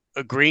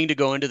 agreeing to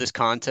go into this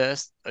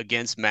contest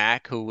against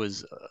Mac, who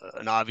was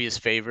an obvious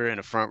favorite and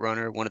a front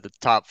runner, one of the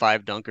top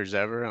 5 dunkers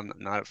ever, I'm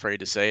not afraid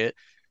to say it,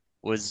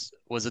 was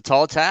a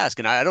tall task.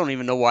 And I don't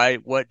even know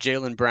what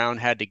Jaylen Brown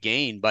had to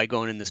gain by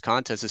going in this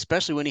contest,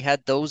 especially when he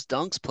had those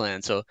dunks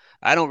planned. So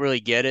I don't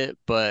really get it,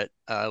 but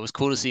it was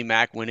cool to see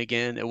Mac win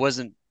again. It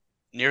wasn't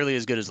nearly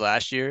as good as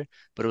last year,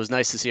 but it was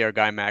nice to see our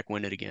guy Mac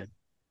win it again.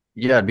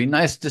 Yeah, it'd be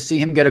nice to see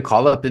him get a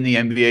call up in the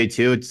NBA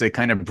too. It's to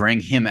kind of bring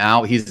him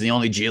out. He's the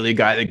only G League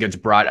guy that gets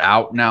brought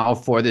out now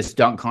for this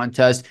dunk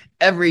contest.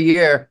 Every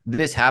year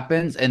this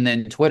happens, and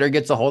then Twitter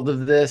gets a hold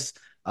of this.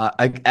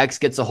 X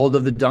gets a hold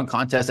of the dunk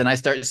contest, and I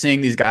start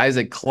seeing these guys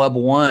at Club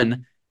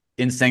One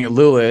in St.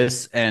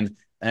 Louis and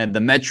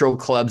the Metro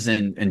clubs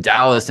in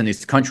Dallas and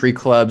these country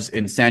clubs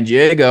in San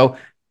Diego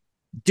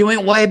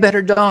doing way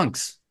better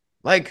dunks,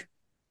 like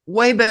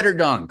way better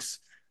dunks,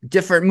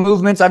 different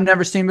movements I've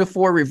never seen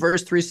before,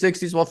 reverse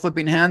 360s while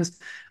flipping hands.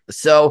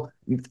 So,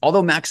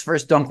 although Mac's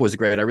first dunk was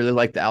great, I really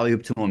like the alley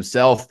oop to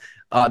himself.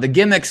 The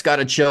gimmicks got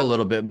to chill a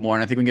little bit more,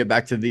 and I think we can get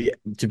back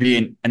to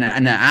being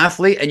an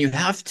athlete, and you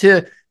have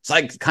to. It's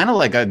like kind of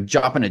like a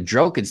drop in a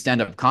joke in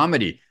stand up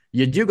comedy.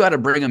 You do got to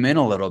bring them in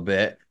a little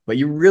bit, but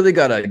you really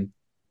got to.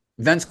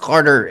 Vince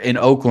Carter in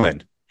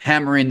Oakland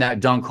hammering that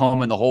dunk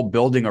home and the whole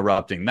building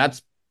erupting.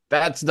 That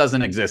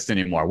doesn't exist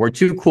anymore. We're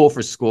too cool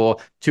for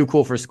school. Too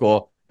cool for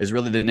school is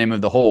really the name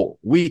of the whole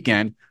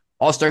weekend.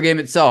 All-Star game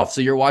itself.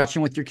 So you're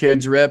watching with your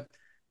kids, Rip.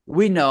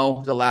 We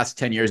know the last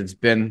 10 years it's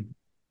been,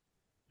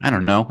 I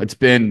don't know, it's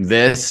been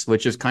this,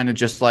 which is kind of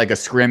just like a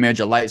scrimmage,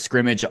 a light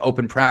scrimmage,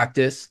 open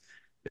practice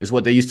is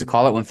what they used to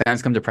call it when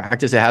fans come to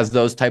practice. It has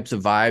those types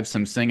of vibes,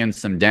 some singing,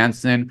 some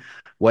dancing,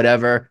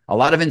 whatever. A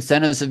lot of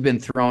incentives have been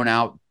thrown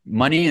out,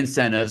 money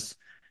incentives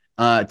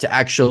to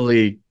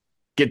actually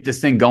get this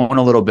thing going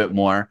a little bit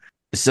more.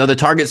 So the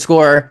target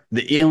score,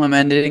 the Elam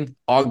ending,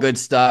 all good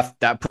stuff.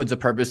 That puts a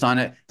purpose on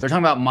it. They're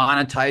talking about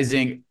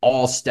monetizing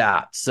all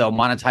stats. So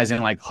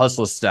monetizing like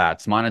hustle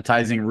stats,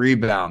 monetizing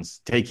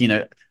rebounds,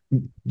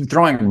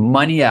 throwing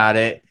money at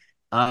it.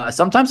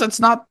 Sometimes that's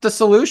not the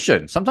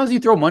solution. Sometimes you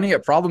throw money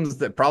at problems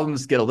that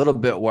problems get a little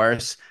bit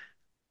worse.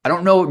 I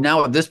don't know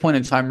now at this point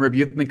in time, Rib,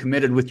 you've been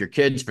committed with your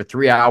kids for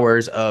 3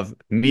 hours of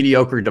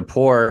mediocre to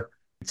poor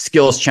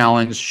skills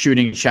challenge,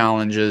 shooting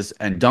challenges,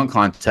 and dunk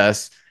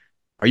contests.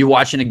 Are you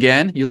watching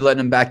again? You letting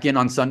them back in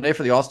on Sunday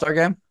for the All-Star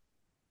game?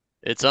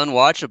 It's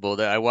unwatchable.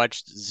 That I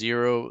watched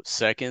 0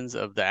 seconds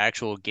of the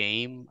actual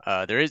game.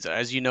 There is,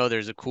 as you know,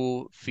 there's a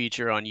cool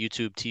feature on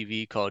YouTube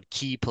TV called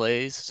Key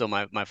Plays. So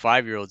my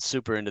 5-year-old's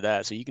super into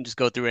that. So you can just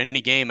go through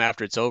any game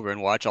after it's over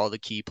and watch all the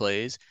key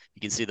plays. You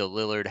can see the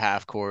Lillard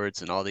half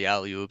courts and all the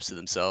alley oops to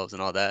themselves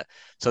and all that.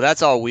 So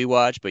that's all we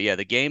watch. But yeah,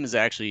 the game is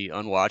actually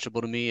unwatchable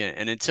to me.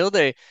 And until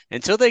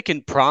they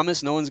can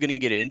promise no one's going to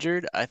get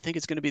injured, I think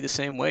it's going to be the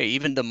same way.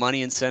 Even the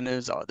money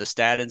incentives, the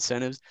stat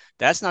incentives,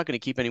 that's not going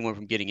to keep anyone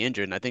from getting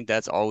injured. And I think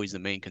that's always the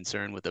main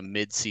concern with a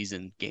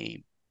mid-season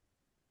game.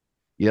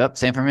 Yep,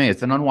 same for me.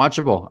 It's an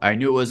unwatchable. I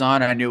knew it was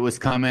on. I knew it was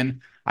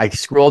coming. I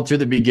scrolled through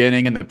the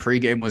beginning and the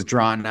pregame was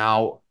drawn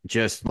out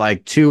just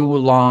like too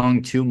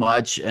long, too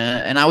much.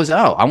 And I was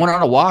out. I went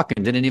on a walk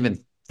and didn't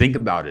even think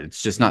about it.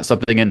 It's just not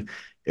something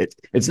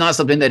it's not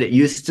something that it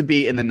used to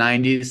be in the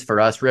 90s for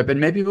us, Rip. And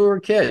maybe we were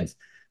kids.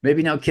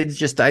 Maybe now kids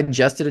just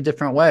digest it a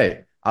different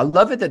way. I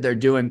love it that they're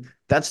doing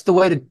that's the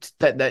way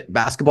that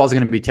basketball is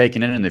going to be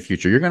taken in the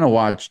future. You're going to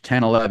watch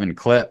 10, 11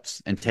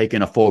 clips and take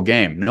in a full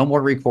game. No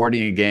more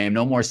recording a game,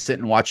 no more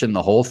sitting watching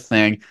the whole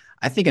thing.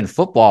 I think in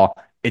football,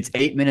 it's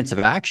 8 minutes of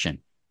action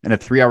in a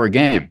 3-hour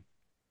game,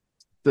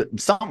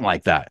 something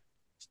like that.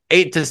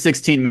 8 to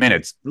 16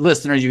 minutes.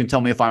 Listeners, you can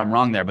tell me if I'm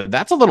wrong there, but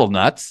that's a little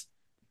nuts.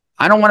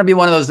 I don't want to be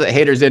one of those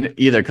haters in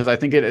either because I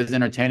think it is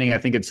entertaining. I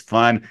think it's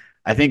fun.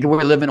 I think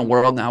we live in a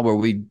world now where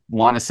we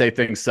want to say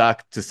things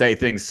suck to say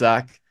things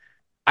suck.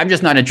 I'm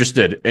just not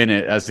interested in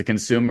it as a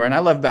consumer. And I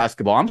love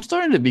basketball. I'm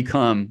starting to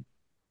become,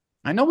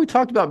 I know we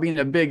talked about being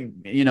a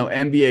big,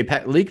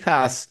 NBA League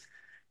Pass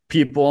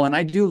people. And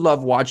I do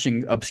love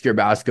watching obscure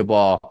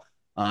basketball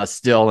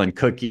still and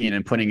cooking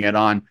and putting it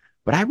on.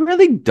 But I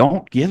really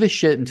don't give a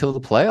shit until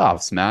the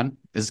playoffs, man.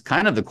 Is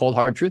kind of the cold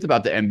hard truth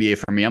about the NBA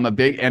for me. I'm a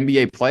big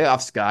NBA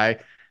playoffs guy.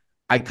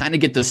 I kind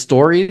of get the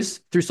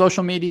stories through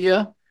social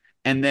media,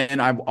 and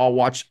then I'll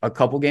watch a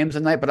couple games a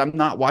night, but I'm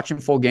not watching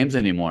full games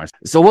anymore.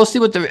 So we'll see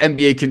what the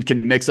NBA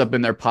can mix up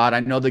in their pod.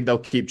 I know that they'll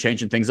keep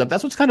changing things up.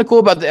 That's what's kind of cool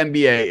about the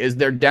NBA is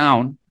they're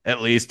down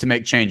at least to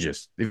make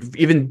changes. They've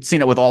even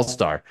seen it with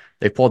All-Star.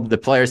 The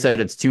player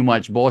said it's too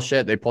much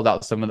bullshit. They pulled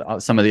out some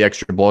of the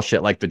extra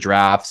bullshit like the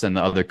drafts and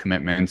the other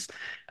commitments.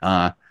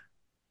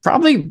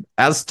 Probably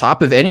as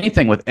top of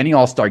anything with any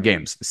All-Star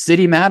games.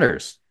 City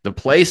matters. The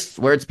place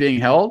where it's being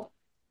held,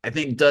 I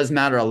think, does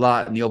matter a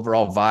lot in the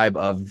overall vibe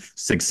of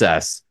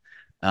success.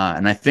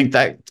 And I think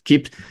that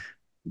keeps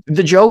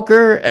the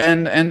Joker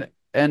and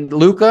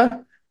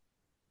Luka,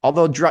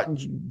 although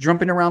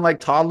jumping around like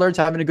toddlers,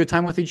 having a good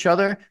time with each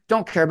other,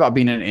 don't care about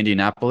being in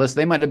Indianapolis.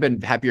 They might have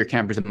been happier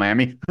campers in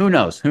Miami. Who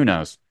knows? Who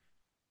knows?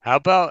 How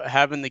about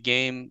having the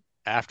game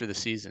after the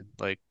season,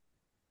 like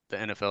the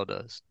NFL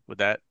does? Would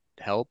that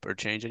help or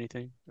change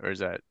anything? Or is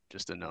that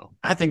just a no?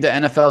 I think the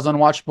NFL is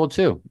unwatchable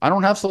too. I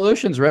don't have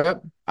solutions,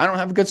 Rip. I don't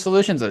have good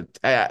solutions.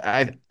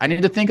 I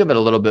need to think of it a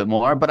little bit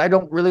more, but I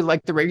don't really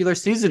like the regular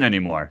season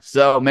anymore.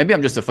 So maybe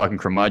I'm just a fucking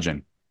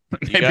curmudgeon.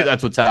 Maybe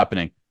that's what's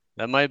happening.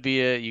 That might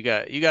be it. You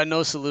got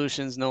no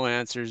solutions, no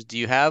answers. Do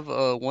you have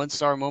a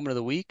 1-star moment of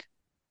the week?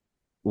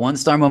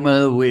 1-star moment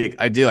of the week.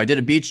 I do. I did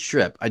a beach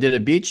trip.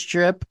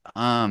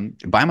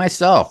 By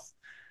myself.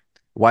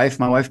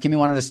 My wife came me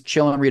wanted to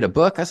chill and read a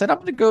book. I said, I'm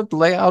gonna go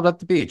lay out at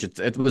the beach.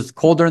 It was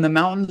colder in the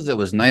mountains. It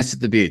was nice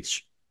at the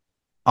beach.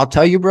 I'll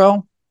tell you,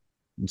 bro,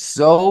 I'm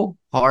so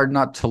hard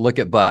not to look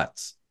at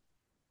butts.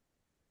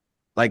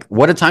 Like,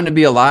 what a time to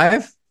be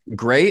alive.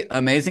 Great,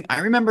 amazing. I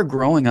remember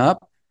growing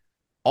up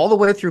all the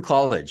way through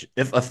college.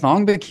 If a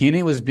thong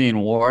bikini was being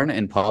worn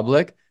in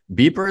public,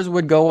 beepers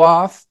would go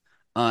off.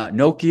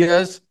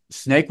 Nokia's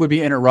Snake would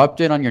be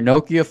interrupted on your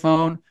Nokia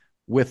phone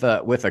with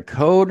a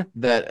code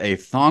that a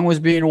thong was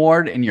being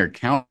worn in your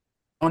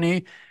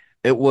county.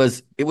 It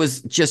was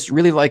just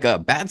really like a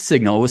bad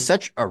signal. It was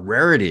such a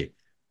rarity.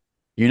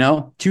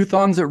 Two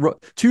thongs.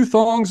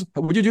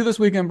 What'd you do this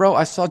weekend, bro?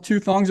 I saw two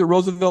thongs at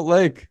Roosevelt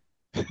Lake.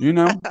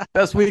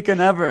 Best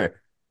weekend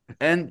ever.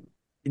 And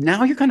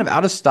now you're kind of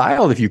out of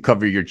style if you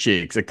cover your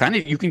cheeks.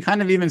 You can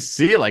kind of even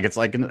see it, like it's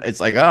like,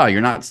 oh, you're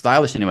not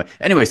stylish anyway.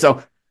 Anyway,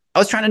 so I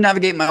was trying to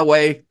navigate my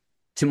way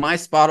to my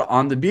spot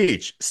on the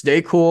beach.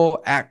 Stay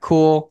cool, act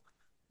cool.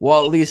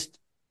 Well, at least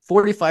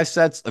 45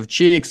 sets of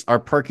cheeks are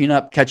perking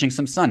up, catching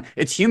some sun.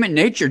 It's human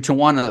nature to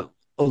want to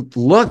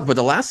look, but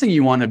the last thing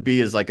you want to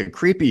be is like a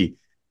creepy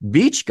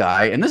beach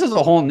guy. And this is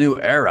a whole new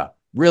era,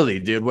 really,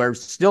 dude, where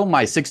still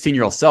my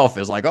 16-year-old self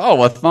is like,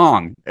 oh, a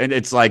thong. And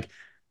it's like,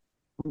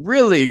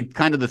 really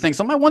kind of the thing.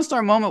 So my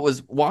one-star moment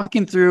was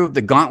walking through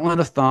the gauntlet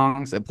of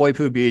thongs at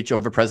Poipu Beach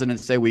over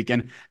President's Day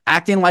weekend,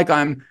 acting like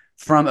I'm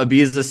from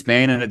Ibiza,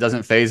 Spain, and it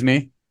doesn't faze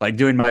me, like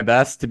doing my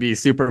best to be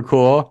super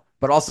cool,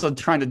 but also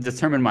trying to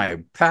determine my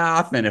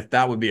path and if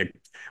that would be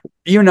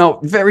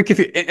very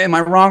confused. Am I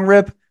wrong,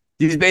 Rip?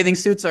 These bathing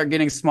suits are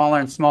getting smaller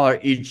and smaller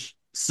each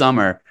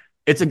summer.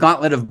 It's a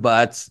gauntlet of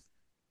butts.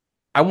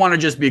 I want to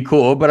just be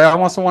cool, but I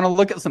also want to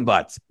look at some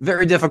butts.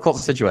 Very difficult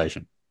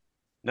situation.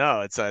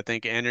 No, it's I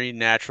think any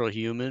natural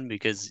human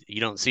because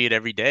you don't see it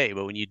every day,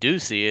 but when you do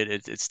see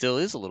it, it still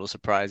is a little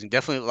surprising.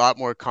 Definitely a lot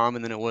more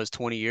common than it was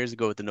 20 years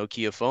ago with the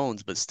Nokia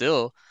phones, but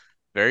still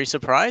very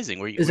surprising.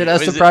 Is it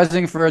as Is it?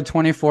 surprising for a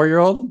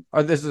 24-year-old,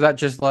 or is that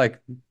just like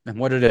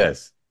what it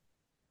is?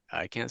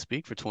 I can't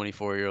speak for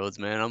 24-year-olds,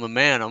 man. I'm a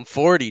man. I'm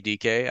 40,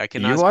 DK. I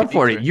cannot You are speak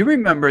 40. for. You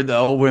remember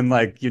though when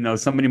like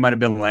somebody might have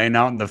been laying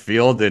out in the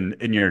field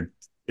in your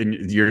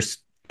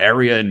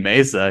area in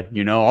Mesa.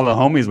 All the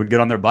homies would get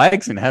on their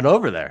bikes and head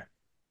over there.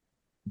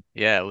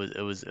 Yeah,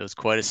 it was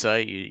quite a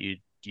sight.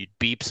 You'd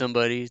beep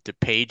somebody to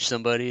page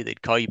somebody.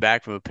 They'd call you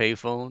back from a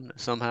payphone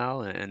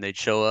somehow, and they'd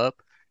show up.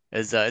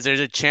 Is there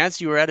a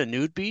chance you were at a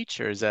nude beach,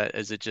 or is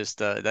it just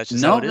that's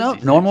just how No, it is no, these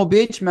days? normal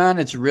beach, man.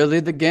 It's really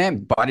the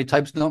game. Body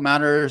types don't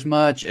matter as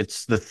much.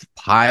 It's the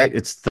pie.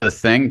 It's the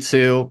thing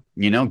to,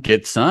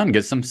 get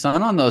some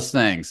sun on those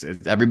things.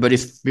 Everybody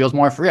feels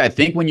more free. I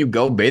think when you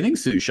go bathing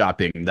suit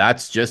shopping,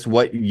 that's just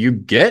what you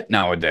get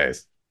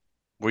nowadays.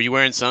 Were you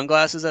wearing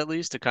sunglasses at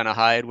least to kind of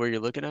hide where you're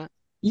looking at?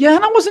 Yeah,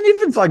 and I wasn't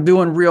even like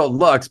doing real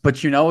looks,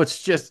 but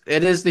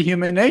it is the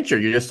human nature.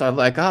 You just are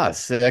like,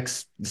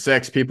 six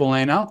people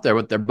laying out there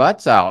with their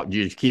butts out.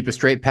 You keep a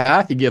straight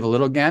path, you give a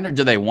little gander.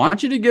 Do they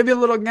want you to give you a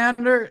little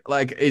gander?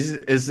 Like,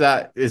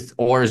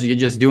 or is you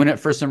just doing it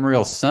for some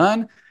real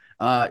sun?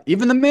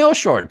 Even the male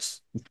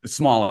shorts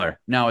smaller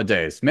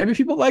nowadays. Maybe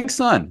people like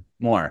sun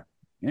more.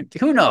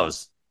 Who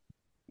knows?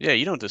 Yeah,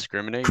 you don't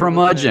discriminate.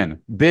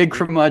 Curmudgeon, big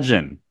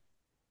curmudgeon.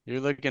 You're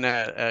looking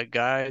at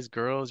guys,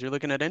 girls. You're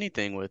looking at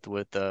anything with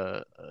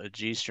a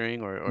G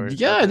string or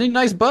Yeah, nothing. any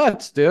nice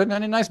butts, dude.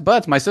 Any nice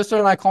butts. My sister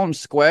and I call them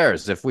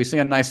squares. If we see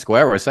a nice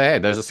square, we say, hey,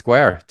 there's a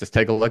square. Just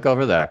take a look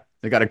over there.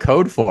 They got a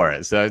code for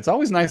it. So it's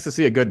always nice to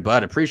see a good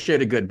butt.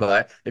 Appreciate a good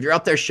butt. If you're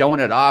out there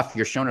showing it off,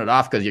 you're showing it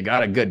off because you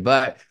got a good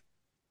butt.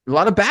 A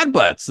lot of bad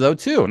butts, though,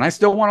 too. And I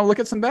still want to look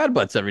at some bad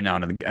butts every now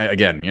and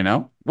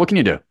again. What can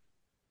you do?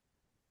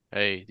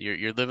 Hey,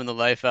 you're living the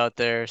life out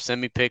there. Send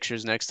me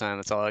pictures next time.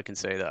 That's all I can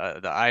say. The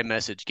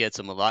iMessage gets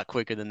them a lot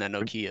quicker than that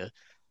Nokia.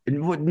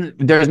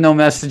 There's no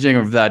messaging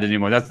of that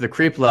anymore. That's the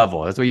creep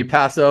level. That's what you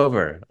pass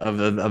over of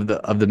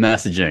the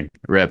messaging.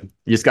 Rip.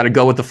 You just got to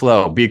go with the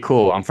flow. Be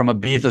cool. I'm from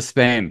Ibiza,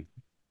 Spain.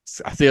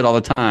 I see it all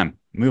the time.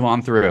 Move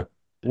on through.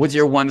 What's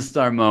your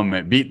one-star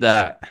moment? Beat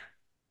that.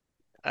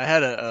 I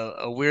had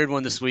a weird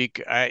one this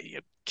week.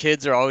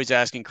 Kids are always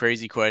asking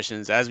crazy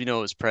questions. As we know,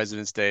 it was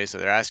President's Day, so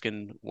they're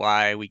asking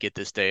why we get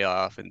this day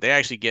off, and they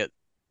actually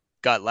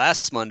got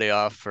last Monday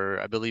off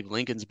for I believe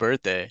Lincoln's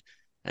birthday,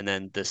 and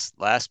then the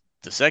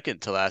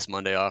second to last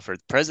Monday off for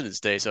President's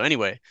Day. So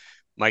anyway,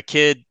 my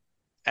kid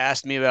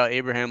asked me about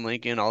Abraham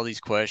Lincoln, all these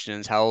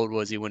questions. How old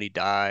was he when he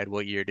died?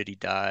 What year did he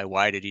die?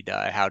 Why did he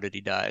die? How did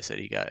he die? I said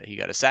he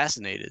got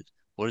assassinated.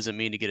 What does it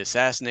mean to get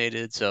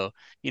assassinated? So,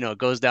 it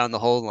goes down the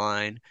whole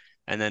line.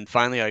 And then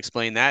finally I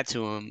explained that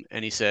to him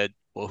and he said,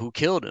 well, who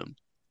killed him?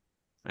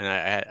 And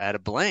I had a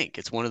blank.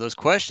 It's one of those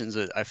questions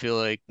that I feel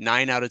like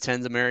 9 out of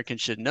 10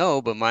 Americans should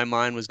know, but my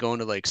mind was going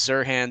to like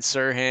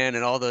Sirhan,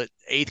 and all the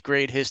eighth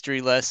grade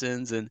history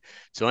lessons. And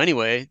so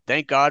anyway,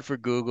 thank God for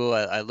Google.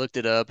 I looked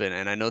it up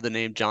and I know the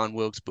name John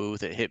Wilkes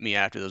Booth. It hit me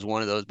after there was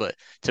one of those, but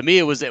to me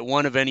it was at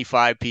one of any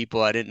five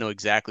people. I didn't know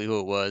exactly who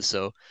it was.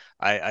 So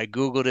I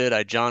Googled it,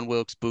 I John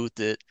Wilkes Booth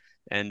it,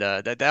 and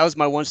that was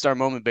my one-star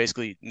moment,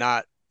 basically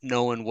not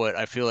knowing what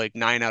I feel like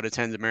 9 out of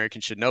 10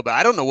 Americans should know. But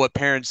I don't know what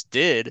parents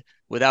did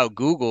without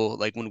Google,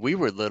 like when we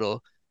were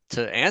little,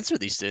 to answer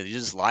these things. You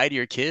just lie to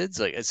your kids.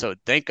 Like, and so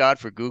thank God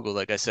for Google.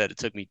 Like I said, it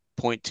took me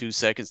 0.2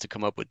 seconds to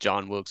come up with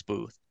John Wilkes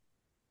Booth.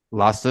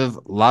 Lots of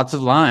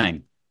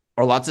lying,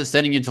 or lots of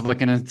sending you to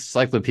look in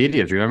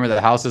encyclopedias. Remember the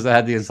houses that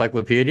had the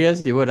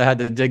encyclopedias? You would have had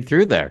to dig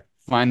through there,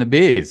 find the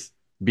B's,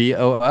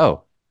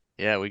 BOO.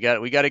 Yeah, we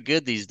got it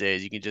good these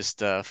days. You can just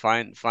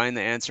find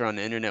the answer on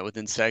the internet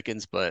within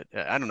seconds. But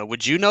I don't know.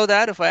 Would you know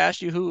that if I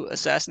asked you who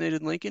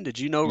assassinated Lincoln? Did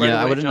you know right Yeah,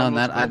 I away would have John known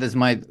Wilkes that. Booth? This is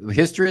my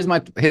history is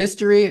my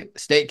history,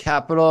 state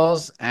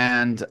capitals,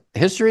 and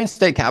history and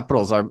state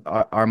capitals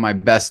are my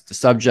best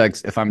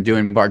subjects if I'm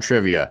doing bar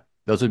trivia.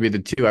 Those would be the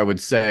two I would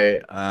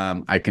say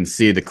I can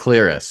see the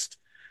clearest.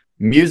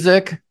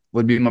 Music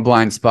would be my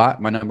blind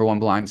spot, my number one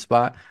blind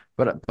spot.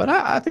 But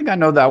I think I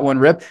know that one,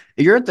 Rip.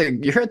 You're at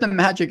the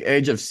magic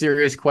age of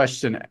serious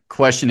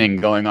questioning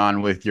going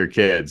on with your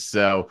kids.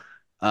 So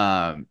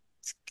um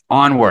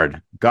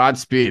onward,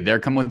 Godspeed. They're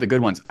coming with the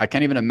good ones. I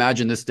can't even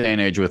imagine this day and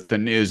age with the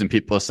news and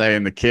people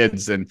saying the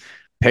kids and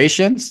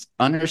patience,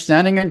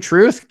 understanding, and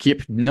truth.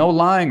 Keep no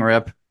lying,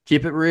 Rip.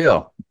 Keep it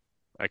real.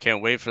 I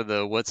can't wait for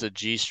the what's a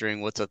G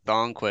string, what's a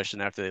thong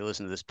question after they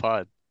listen to this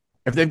pod.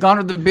 If they've gone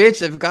to the beach,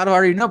 they've got to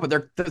already know.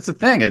 But that's the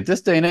thing. At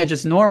this day and age,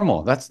 it's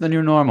normal. That's the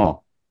new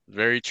normal.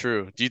 Very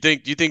true. Do you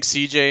think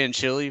CJ and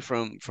Chili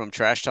from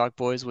Trash Talk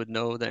Boys would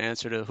know the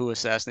answer to who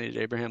assassinated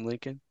Abraham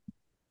Lincoln?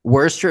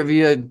 Worst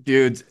trivia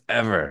dudes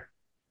ever.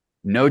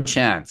 No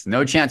chance.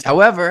 No chance.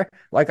 However,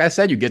 like I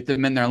said, you get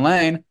them in their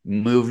lane,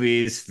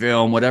 movies,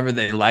 film, whatever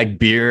they like,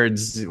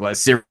 beards,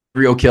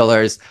 serial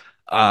killers.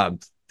 Uh,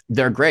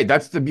 they're great.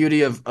 That's the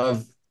beauty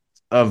of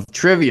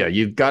trivia.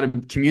 You've got to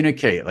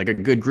communicate like a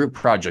good group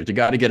project. You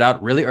got to get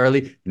out really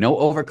early. No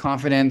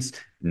overconfidence.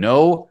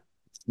 No.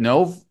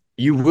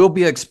 You will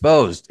be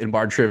exposed in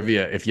bar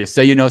trivia if you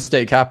say you know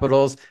state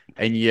capitals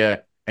and you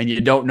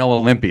don't know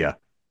Olympia.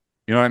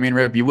 You know what I mean,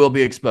 Rip? You will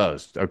be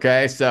exposed.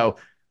 Okay, so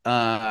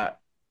uh,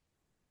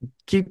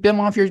 keep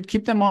them off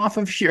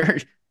of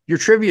your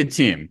trivia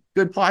team.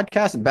 Good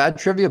podcast and bad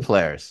trivia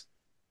players.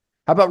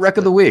 How about wreck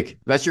of the week?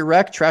 That's your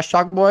wreck, Trash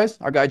Talk Boys.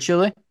 Our guy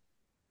Chili.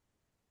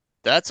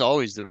 That's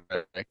always the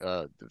wreck.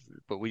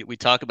 But we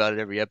talk about it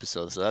every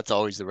episode, so that's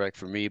always the wreck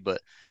for me. But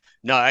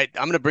no, I'm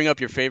going to bring up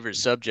your favorite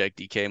subject,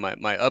 DK.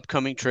 My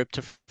upcoming trip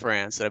to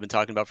France that I've been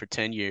talking about for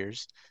 10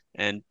 years,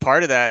 and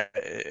part of that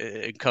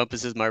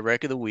encompasses my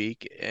wreck of the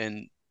week.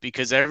 And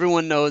because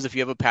everyone knows if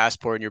you have a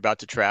passport and you're about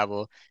to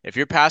travel, if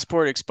your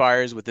passport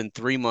expires within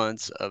 3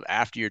 months of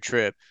after your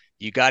trip,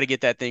 you got to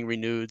get that thing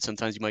renewed.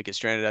 Sometimes you might get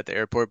stranded at the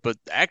airport, but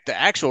the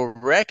actual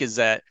wreck is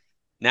that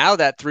now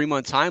that 3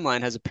 month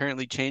timeline has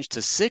apparently changed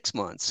to 6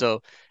 months.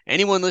 So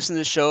anyone listening to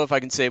the show, if I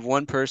can save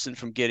one person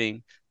from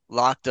getting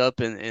locked up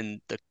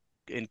in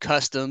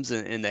customs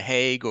in The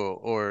Hague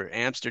or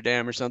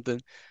Amsterdam or something,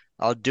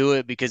 I'll do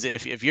it because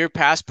if your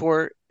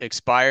passport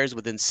expires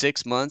within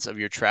 6 months of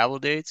your travel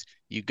dates,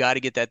 you got to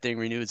get that thing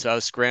renewed. So I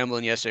was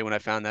scrambling yesterday when I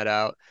found that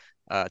out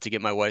to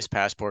get my wife's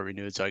passport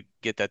renewed. So I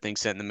get that thing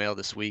sent in the mail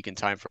this week in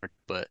time for it.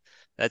 But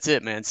that's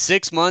it, man.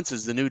 6 months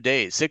is the new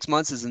days. 6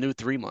 months is the new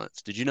 3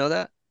 months. Did you know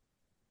that?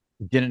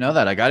 Didn't know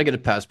that. I got to get a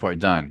passport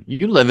done.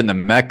 You live in the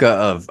mecca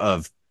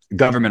of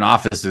government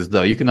offices,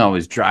 though. You can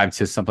always drive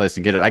to someplace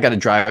and get it. I got to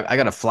drive. I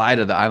got to fly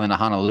to the island of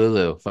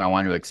Honolulu if I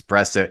want to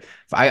express it.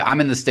 If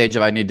I'm in the stage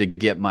of I need to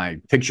get my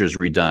pictures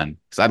redone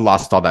because I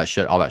lost all that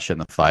shit in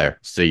the fire.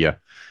 See ya.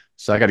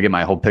 So I got to get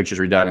my whole pictures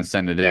redone and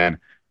send it in.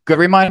 Good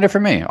reminder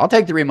for me. I'll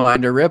take the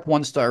reminder, Rip.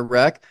 1 star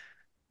rec.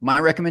 My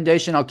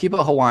recommendation, I'll keep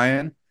it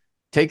Hawaiian.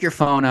 Take your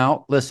phone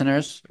out,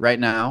 listeners, right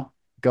now.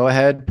 Go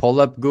ahead,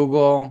 pull up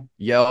Google,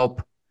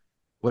 Yelp,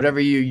 whatever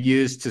you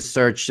use to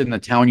search in the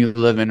town you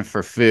live in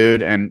for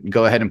food, and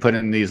go ahead and put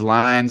in these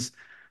lines.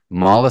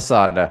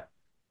 Malasada.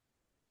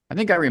 I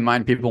think I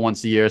remind people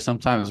once a year.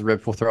 Sometimes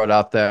Rip will throw it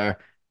out there.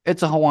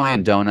 It's a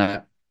Hawaiian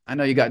donut. I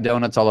know you got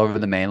donuts all over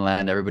the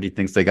mainland. Everybody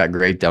thinks they got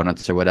great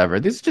donuts or whatever.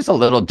 This is just a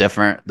little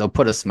different. They'll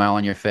put a smile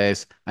on your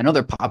face. I know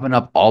they're popping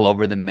up all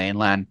over the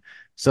mainland.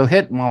 So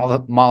hit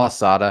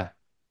Malasada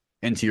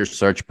into your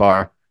search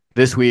bar.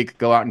 This week,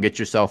 go out and get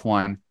yourself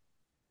one.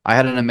 I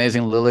had an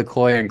amazing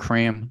lilikoi and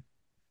cream.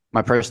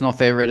 My personal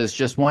favorite is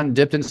just one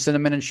dipped in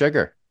cinnamon and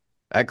sugar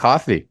at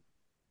coffee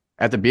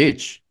at the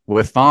beach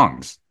with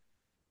thongs.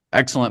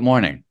 Excellent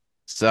morning.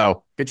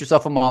 So get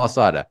yourself a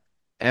malasada.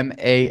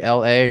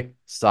 MALA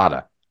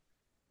Sada.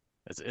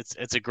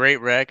 It's a great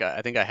wreck.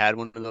 I think I had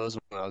one of those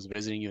when I was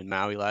visiting you in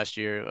Maui last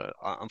year.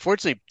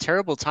 Unfortunately,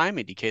 terrible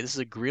timing, DK. This is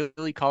a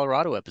Greeley,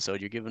 Colorado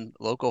episode. You're giving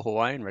local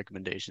Hawaiian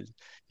recommendations.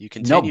 You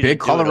No, continue to big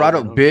do it over Colorado,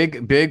 and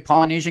over. big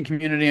Polynesian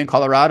community in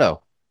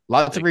Colorado.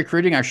 Lots of Like,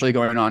 recruiting actually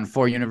going on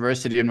for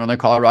University of Northern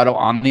Colorado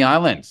on the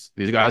islands.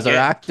 These guys are Get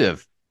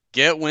active.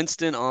 get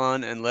Winston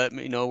on and let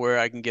me know where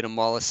I can get a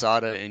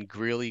malasada in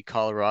Greeley,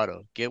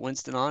 Colorado. Get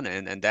Winston on,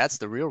 and that's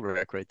the real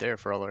wreck right there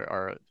for all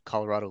our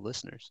Colorado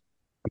listeners.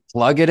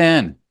 Plug it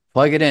in.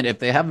 Plug it in. If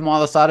they have the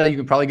malasada, you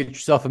can probably get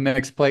yourself a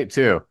mixed plate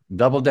too.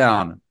 Double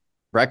down.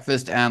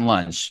 Breakfast and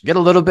lunch. Get a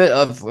little bit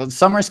of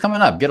summer's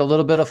coming up. Get a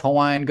little bit of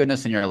Hawaiian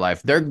goodness in your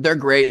life. They're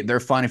great. They're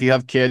fun. If you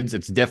have kids,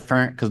 it's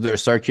different because they're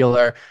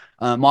circular.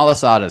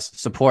 Malasadas,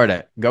 support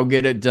it. Go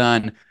get it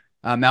done.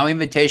 Maui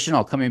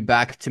Invitational coming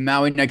back to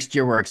Maui next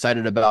year. We're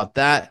excited about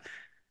that.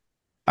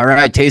 All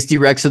right, Tasty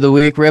Rex of the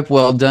Week, Rip.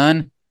 Well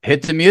done.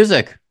 Hit the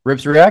music.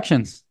 Rip's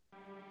reactions.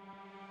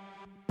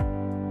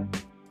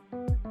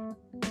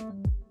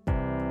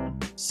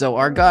 So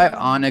our guy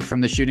Onik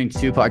from the Shooting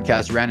 2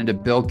 podcast ran into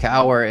Bill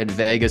Cowher in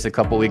Vegas a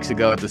couple weeks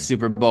ago at the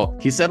Super Bowl.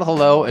 He said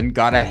hello and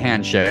got a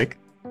handshake.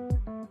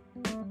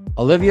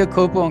 Olivia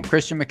Culpo and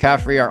Christian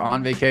McCaffrey are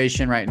on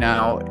vacation right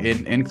now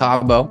in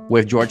Cabo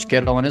with George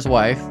Kittle and his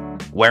wife,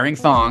 wearing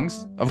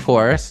thongs, of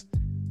course.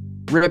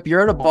 Rip,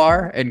 you're at a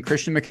bar and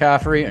Christian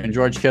McCaffrey and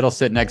George Kittle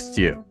sit next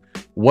to you.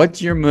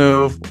 What's your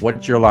move?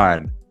 What's your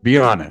line? Be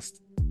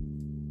honest.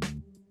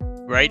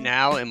 Right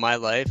now in my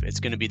life, it's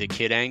going to be the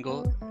kid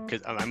angle,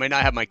 because I might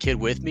not have my kid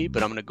with me,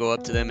 but I'm going to go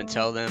up to them and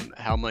tell them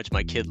how much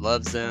my kid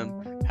loves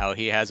them, how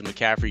he has a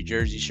McCaffrey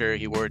jersey shirt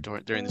he wore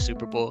during the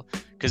Super Bowl,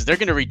 because they're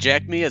going to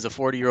reject me as a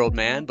 40-year-old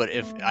man, but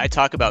if I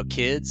talk about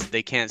kids,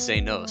 they can't say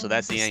no. So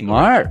that's the angle.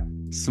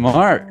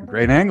 Smart.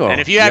 Great angle.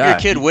 And if you have your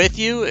kid with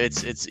you,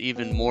 it's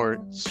even more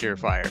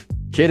surefire.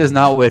 Kid is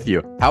not with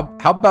you. How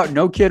about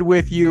no kid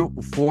with you,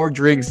 4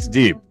 drinks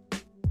deep?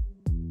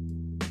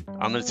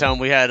 I'm going to tell him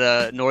we had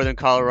a Northern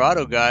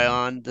Colorado guy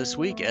on this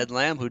week, Ed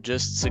Lamb, who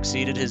just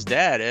succeeded his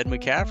dad, Ed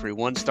McCaffrey.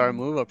 1-star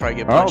move. I'll probably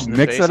get punched in the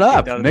face.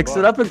 Mix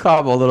it up in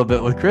Cabo a little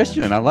bit with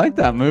Christian. I like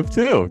that move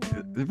too.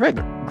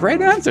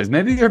 Great answers.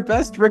 Maybe your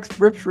best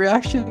Rips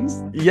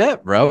reactions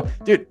yet, bro.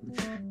 Dude,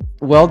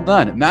 well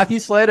done. Matthew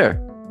Slater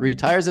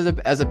retires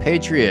as a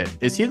Patriot.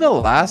 Is he the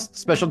last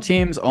special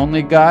teams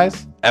only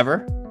guys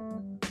ever?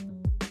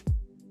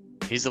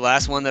 He's the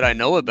last one that I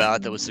know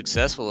about that was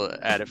successful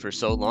at it for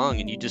so long,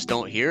 and you just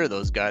don't hear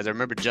those guys. I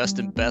remember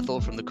Justin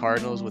Bethel from the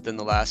Cardinals within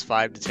the last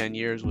 5 to 10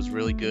 years was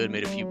really good,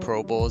 made a few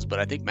Pro Bowls, but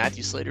I think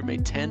Matthew Slater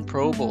made 10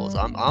 Pro Bowls.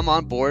 I'm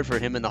on board for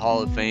him in the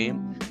Hall of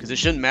Fame, because it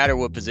shouldn't matter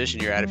what position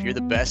you're at. If you're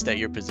the best at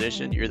your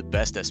position, you're the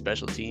best at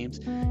special teams,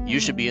 you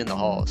should be in the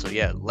Hall. So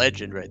yeah,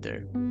 legend right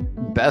there.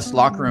 Best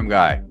locker room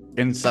guy.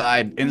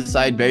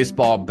 Inside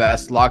baseball,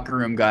 best locker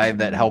room guy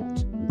that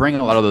helped bring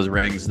a lot of those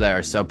rings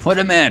there. So put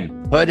him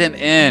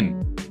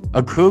in.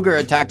 A cougar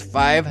attacked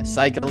 5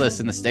 cyclists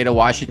in the state of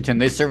Washington.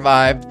 They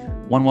survived.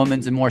 1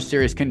 woman's in more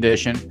serious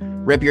condition.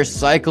 Rip, you're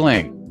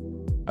cycling.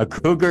 A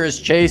cougar is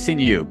chasing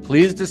you.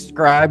 Please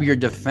describe your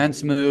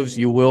defense moves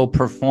you will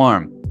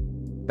perform.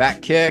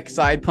 Back kick,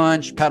 side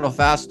punch, pedal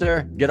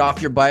faster, get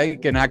off your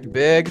bike and act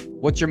big.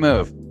 What's your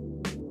move?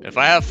 If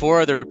I have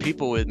 4 other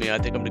people with me, I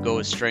think I'm going to go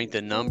with strength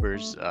and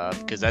numbers,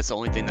 because that's the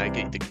only thing that I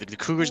get. The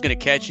cougar's going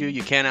to catch you.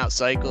 You can't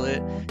outcycle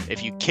it.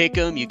 If you kick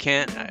him, you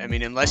can't. I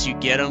mean, unless you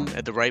get him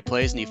at the right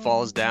place and he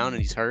falls down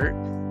and he's hurt,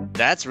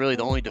 that's really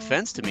the only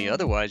defense to me.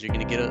 Otherwise, you're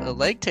going to get a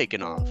leg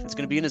taken off. It's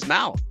going to be in his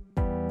mouth.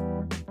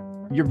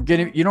 You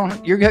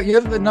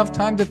have enough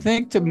time to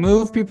think to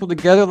move people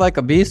together like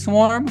a bee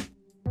swarm?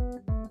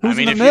 Who's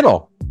in the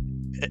middle?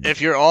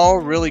 If you're all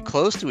really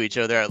close to each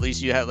other, at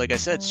least you have, like I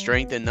said,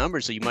 strength in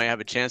numbers, so you might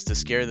have a chance to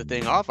scare the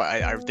thing off.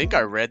 I think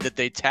I read that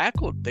they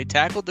tackled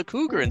the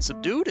cougar and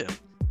subdued him.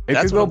 It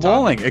could go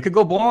bowling. It could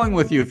go bowling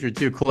with you if you're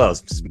too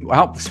close.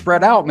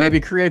 Spread out maybe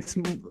creates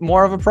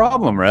more of a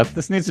problem, Rip.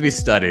 This needs to be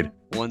studied.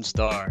 1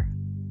 star.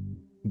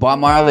 Bob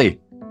Marley,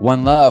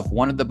 One Love,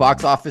 won at the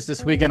box office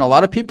this weekend. A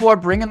lot of people are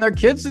bringing their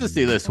kids to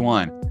see this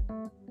one.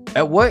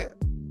 At what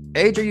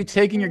age are you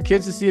taking your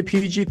kids to see a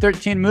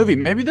PG-13 movie?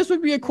 Maybe this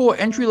would be a cool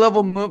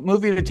entry-level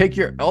movie to take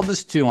your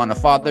eldest to on a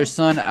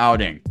father-son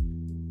outing.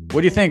 What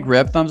do you think,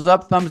 Rip? Thumbs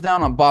up, thumbs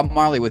down on Bob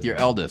Marley with your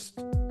eldest?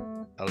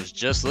 I was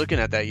just looking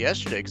at that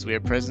yesterday because we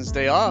had President's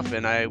Day off,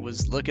 and I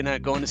was looking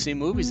at going to see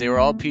movies. They were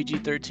all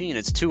PG-13.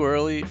 It's too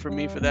early for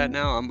me for that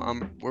now.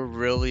 We're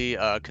really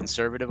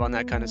conservative on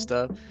that kind of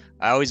stuff.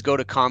 I always go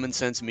to Common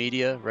Sense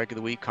Media, Rec of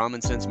the Week,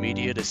 Common Sense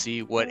Media, to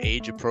see what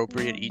age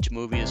appropriate each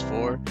movie is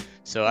for.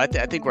 So I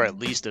think we're at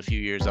least a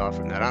few years off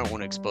from that. I don't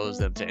want to expose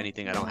them to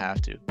anything I don't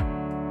have to.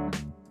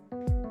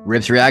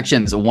 Rip's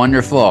reactions,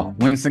 wonderful.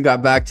 Winston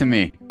got back to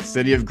me.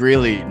 City of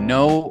Greeley,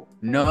 no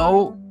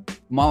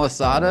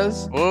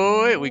malasadas.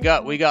 Oh wait, we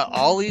got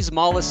Ollie's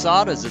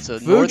Malasadas. It's a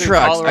food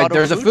trucks.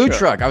 There's a food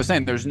truck. truck. I was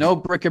saying there's no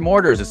brick and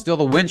mortars. It's still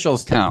the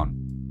Winchell's town.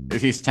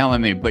 If he's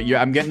telling me, but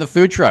I'm getting the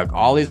food truck.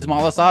 Ollie's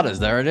Malasadas.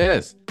 There it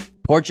is.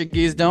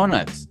 Portuguese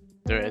donuts.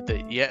 They're at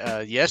the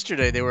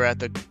yesterday they were at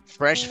the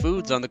Fresh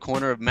Foods on the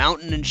corner of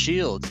Mountain and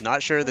Shields.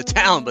 Not sure of the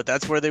town, but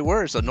that's where they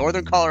were. So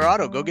Northern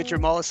Colorado, go get your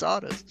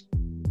malasadas.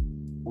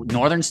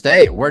 Northern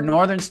State. We're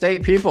Northern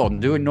State people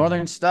doing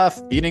Northern stuff,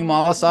 eating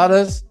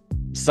malasadas,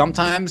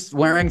 sometimes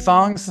wearing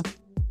thongs.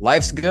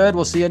 Life's good.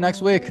 We'll see you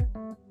next week.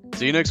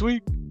 See you next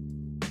week.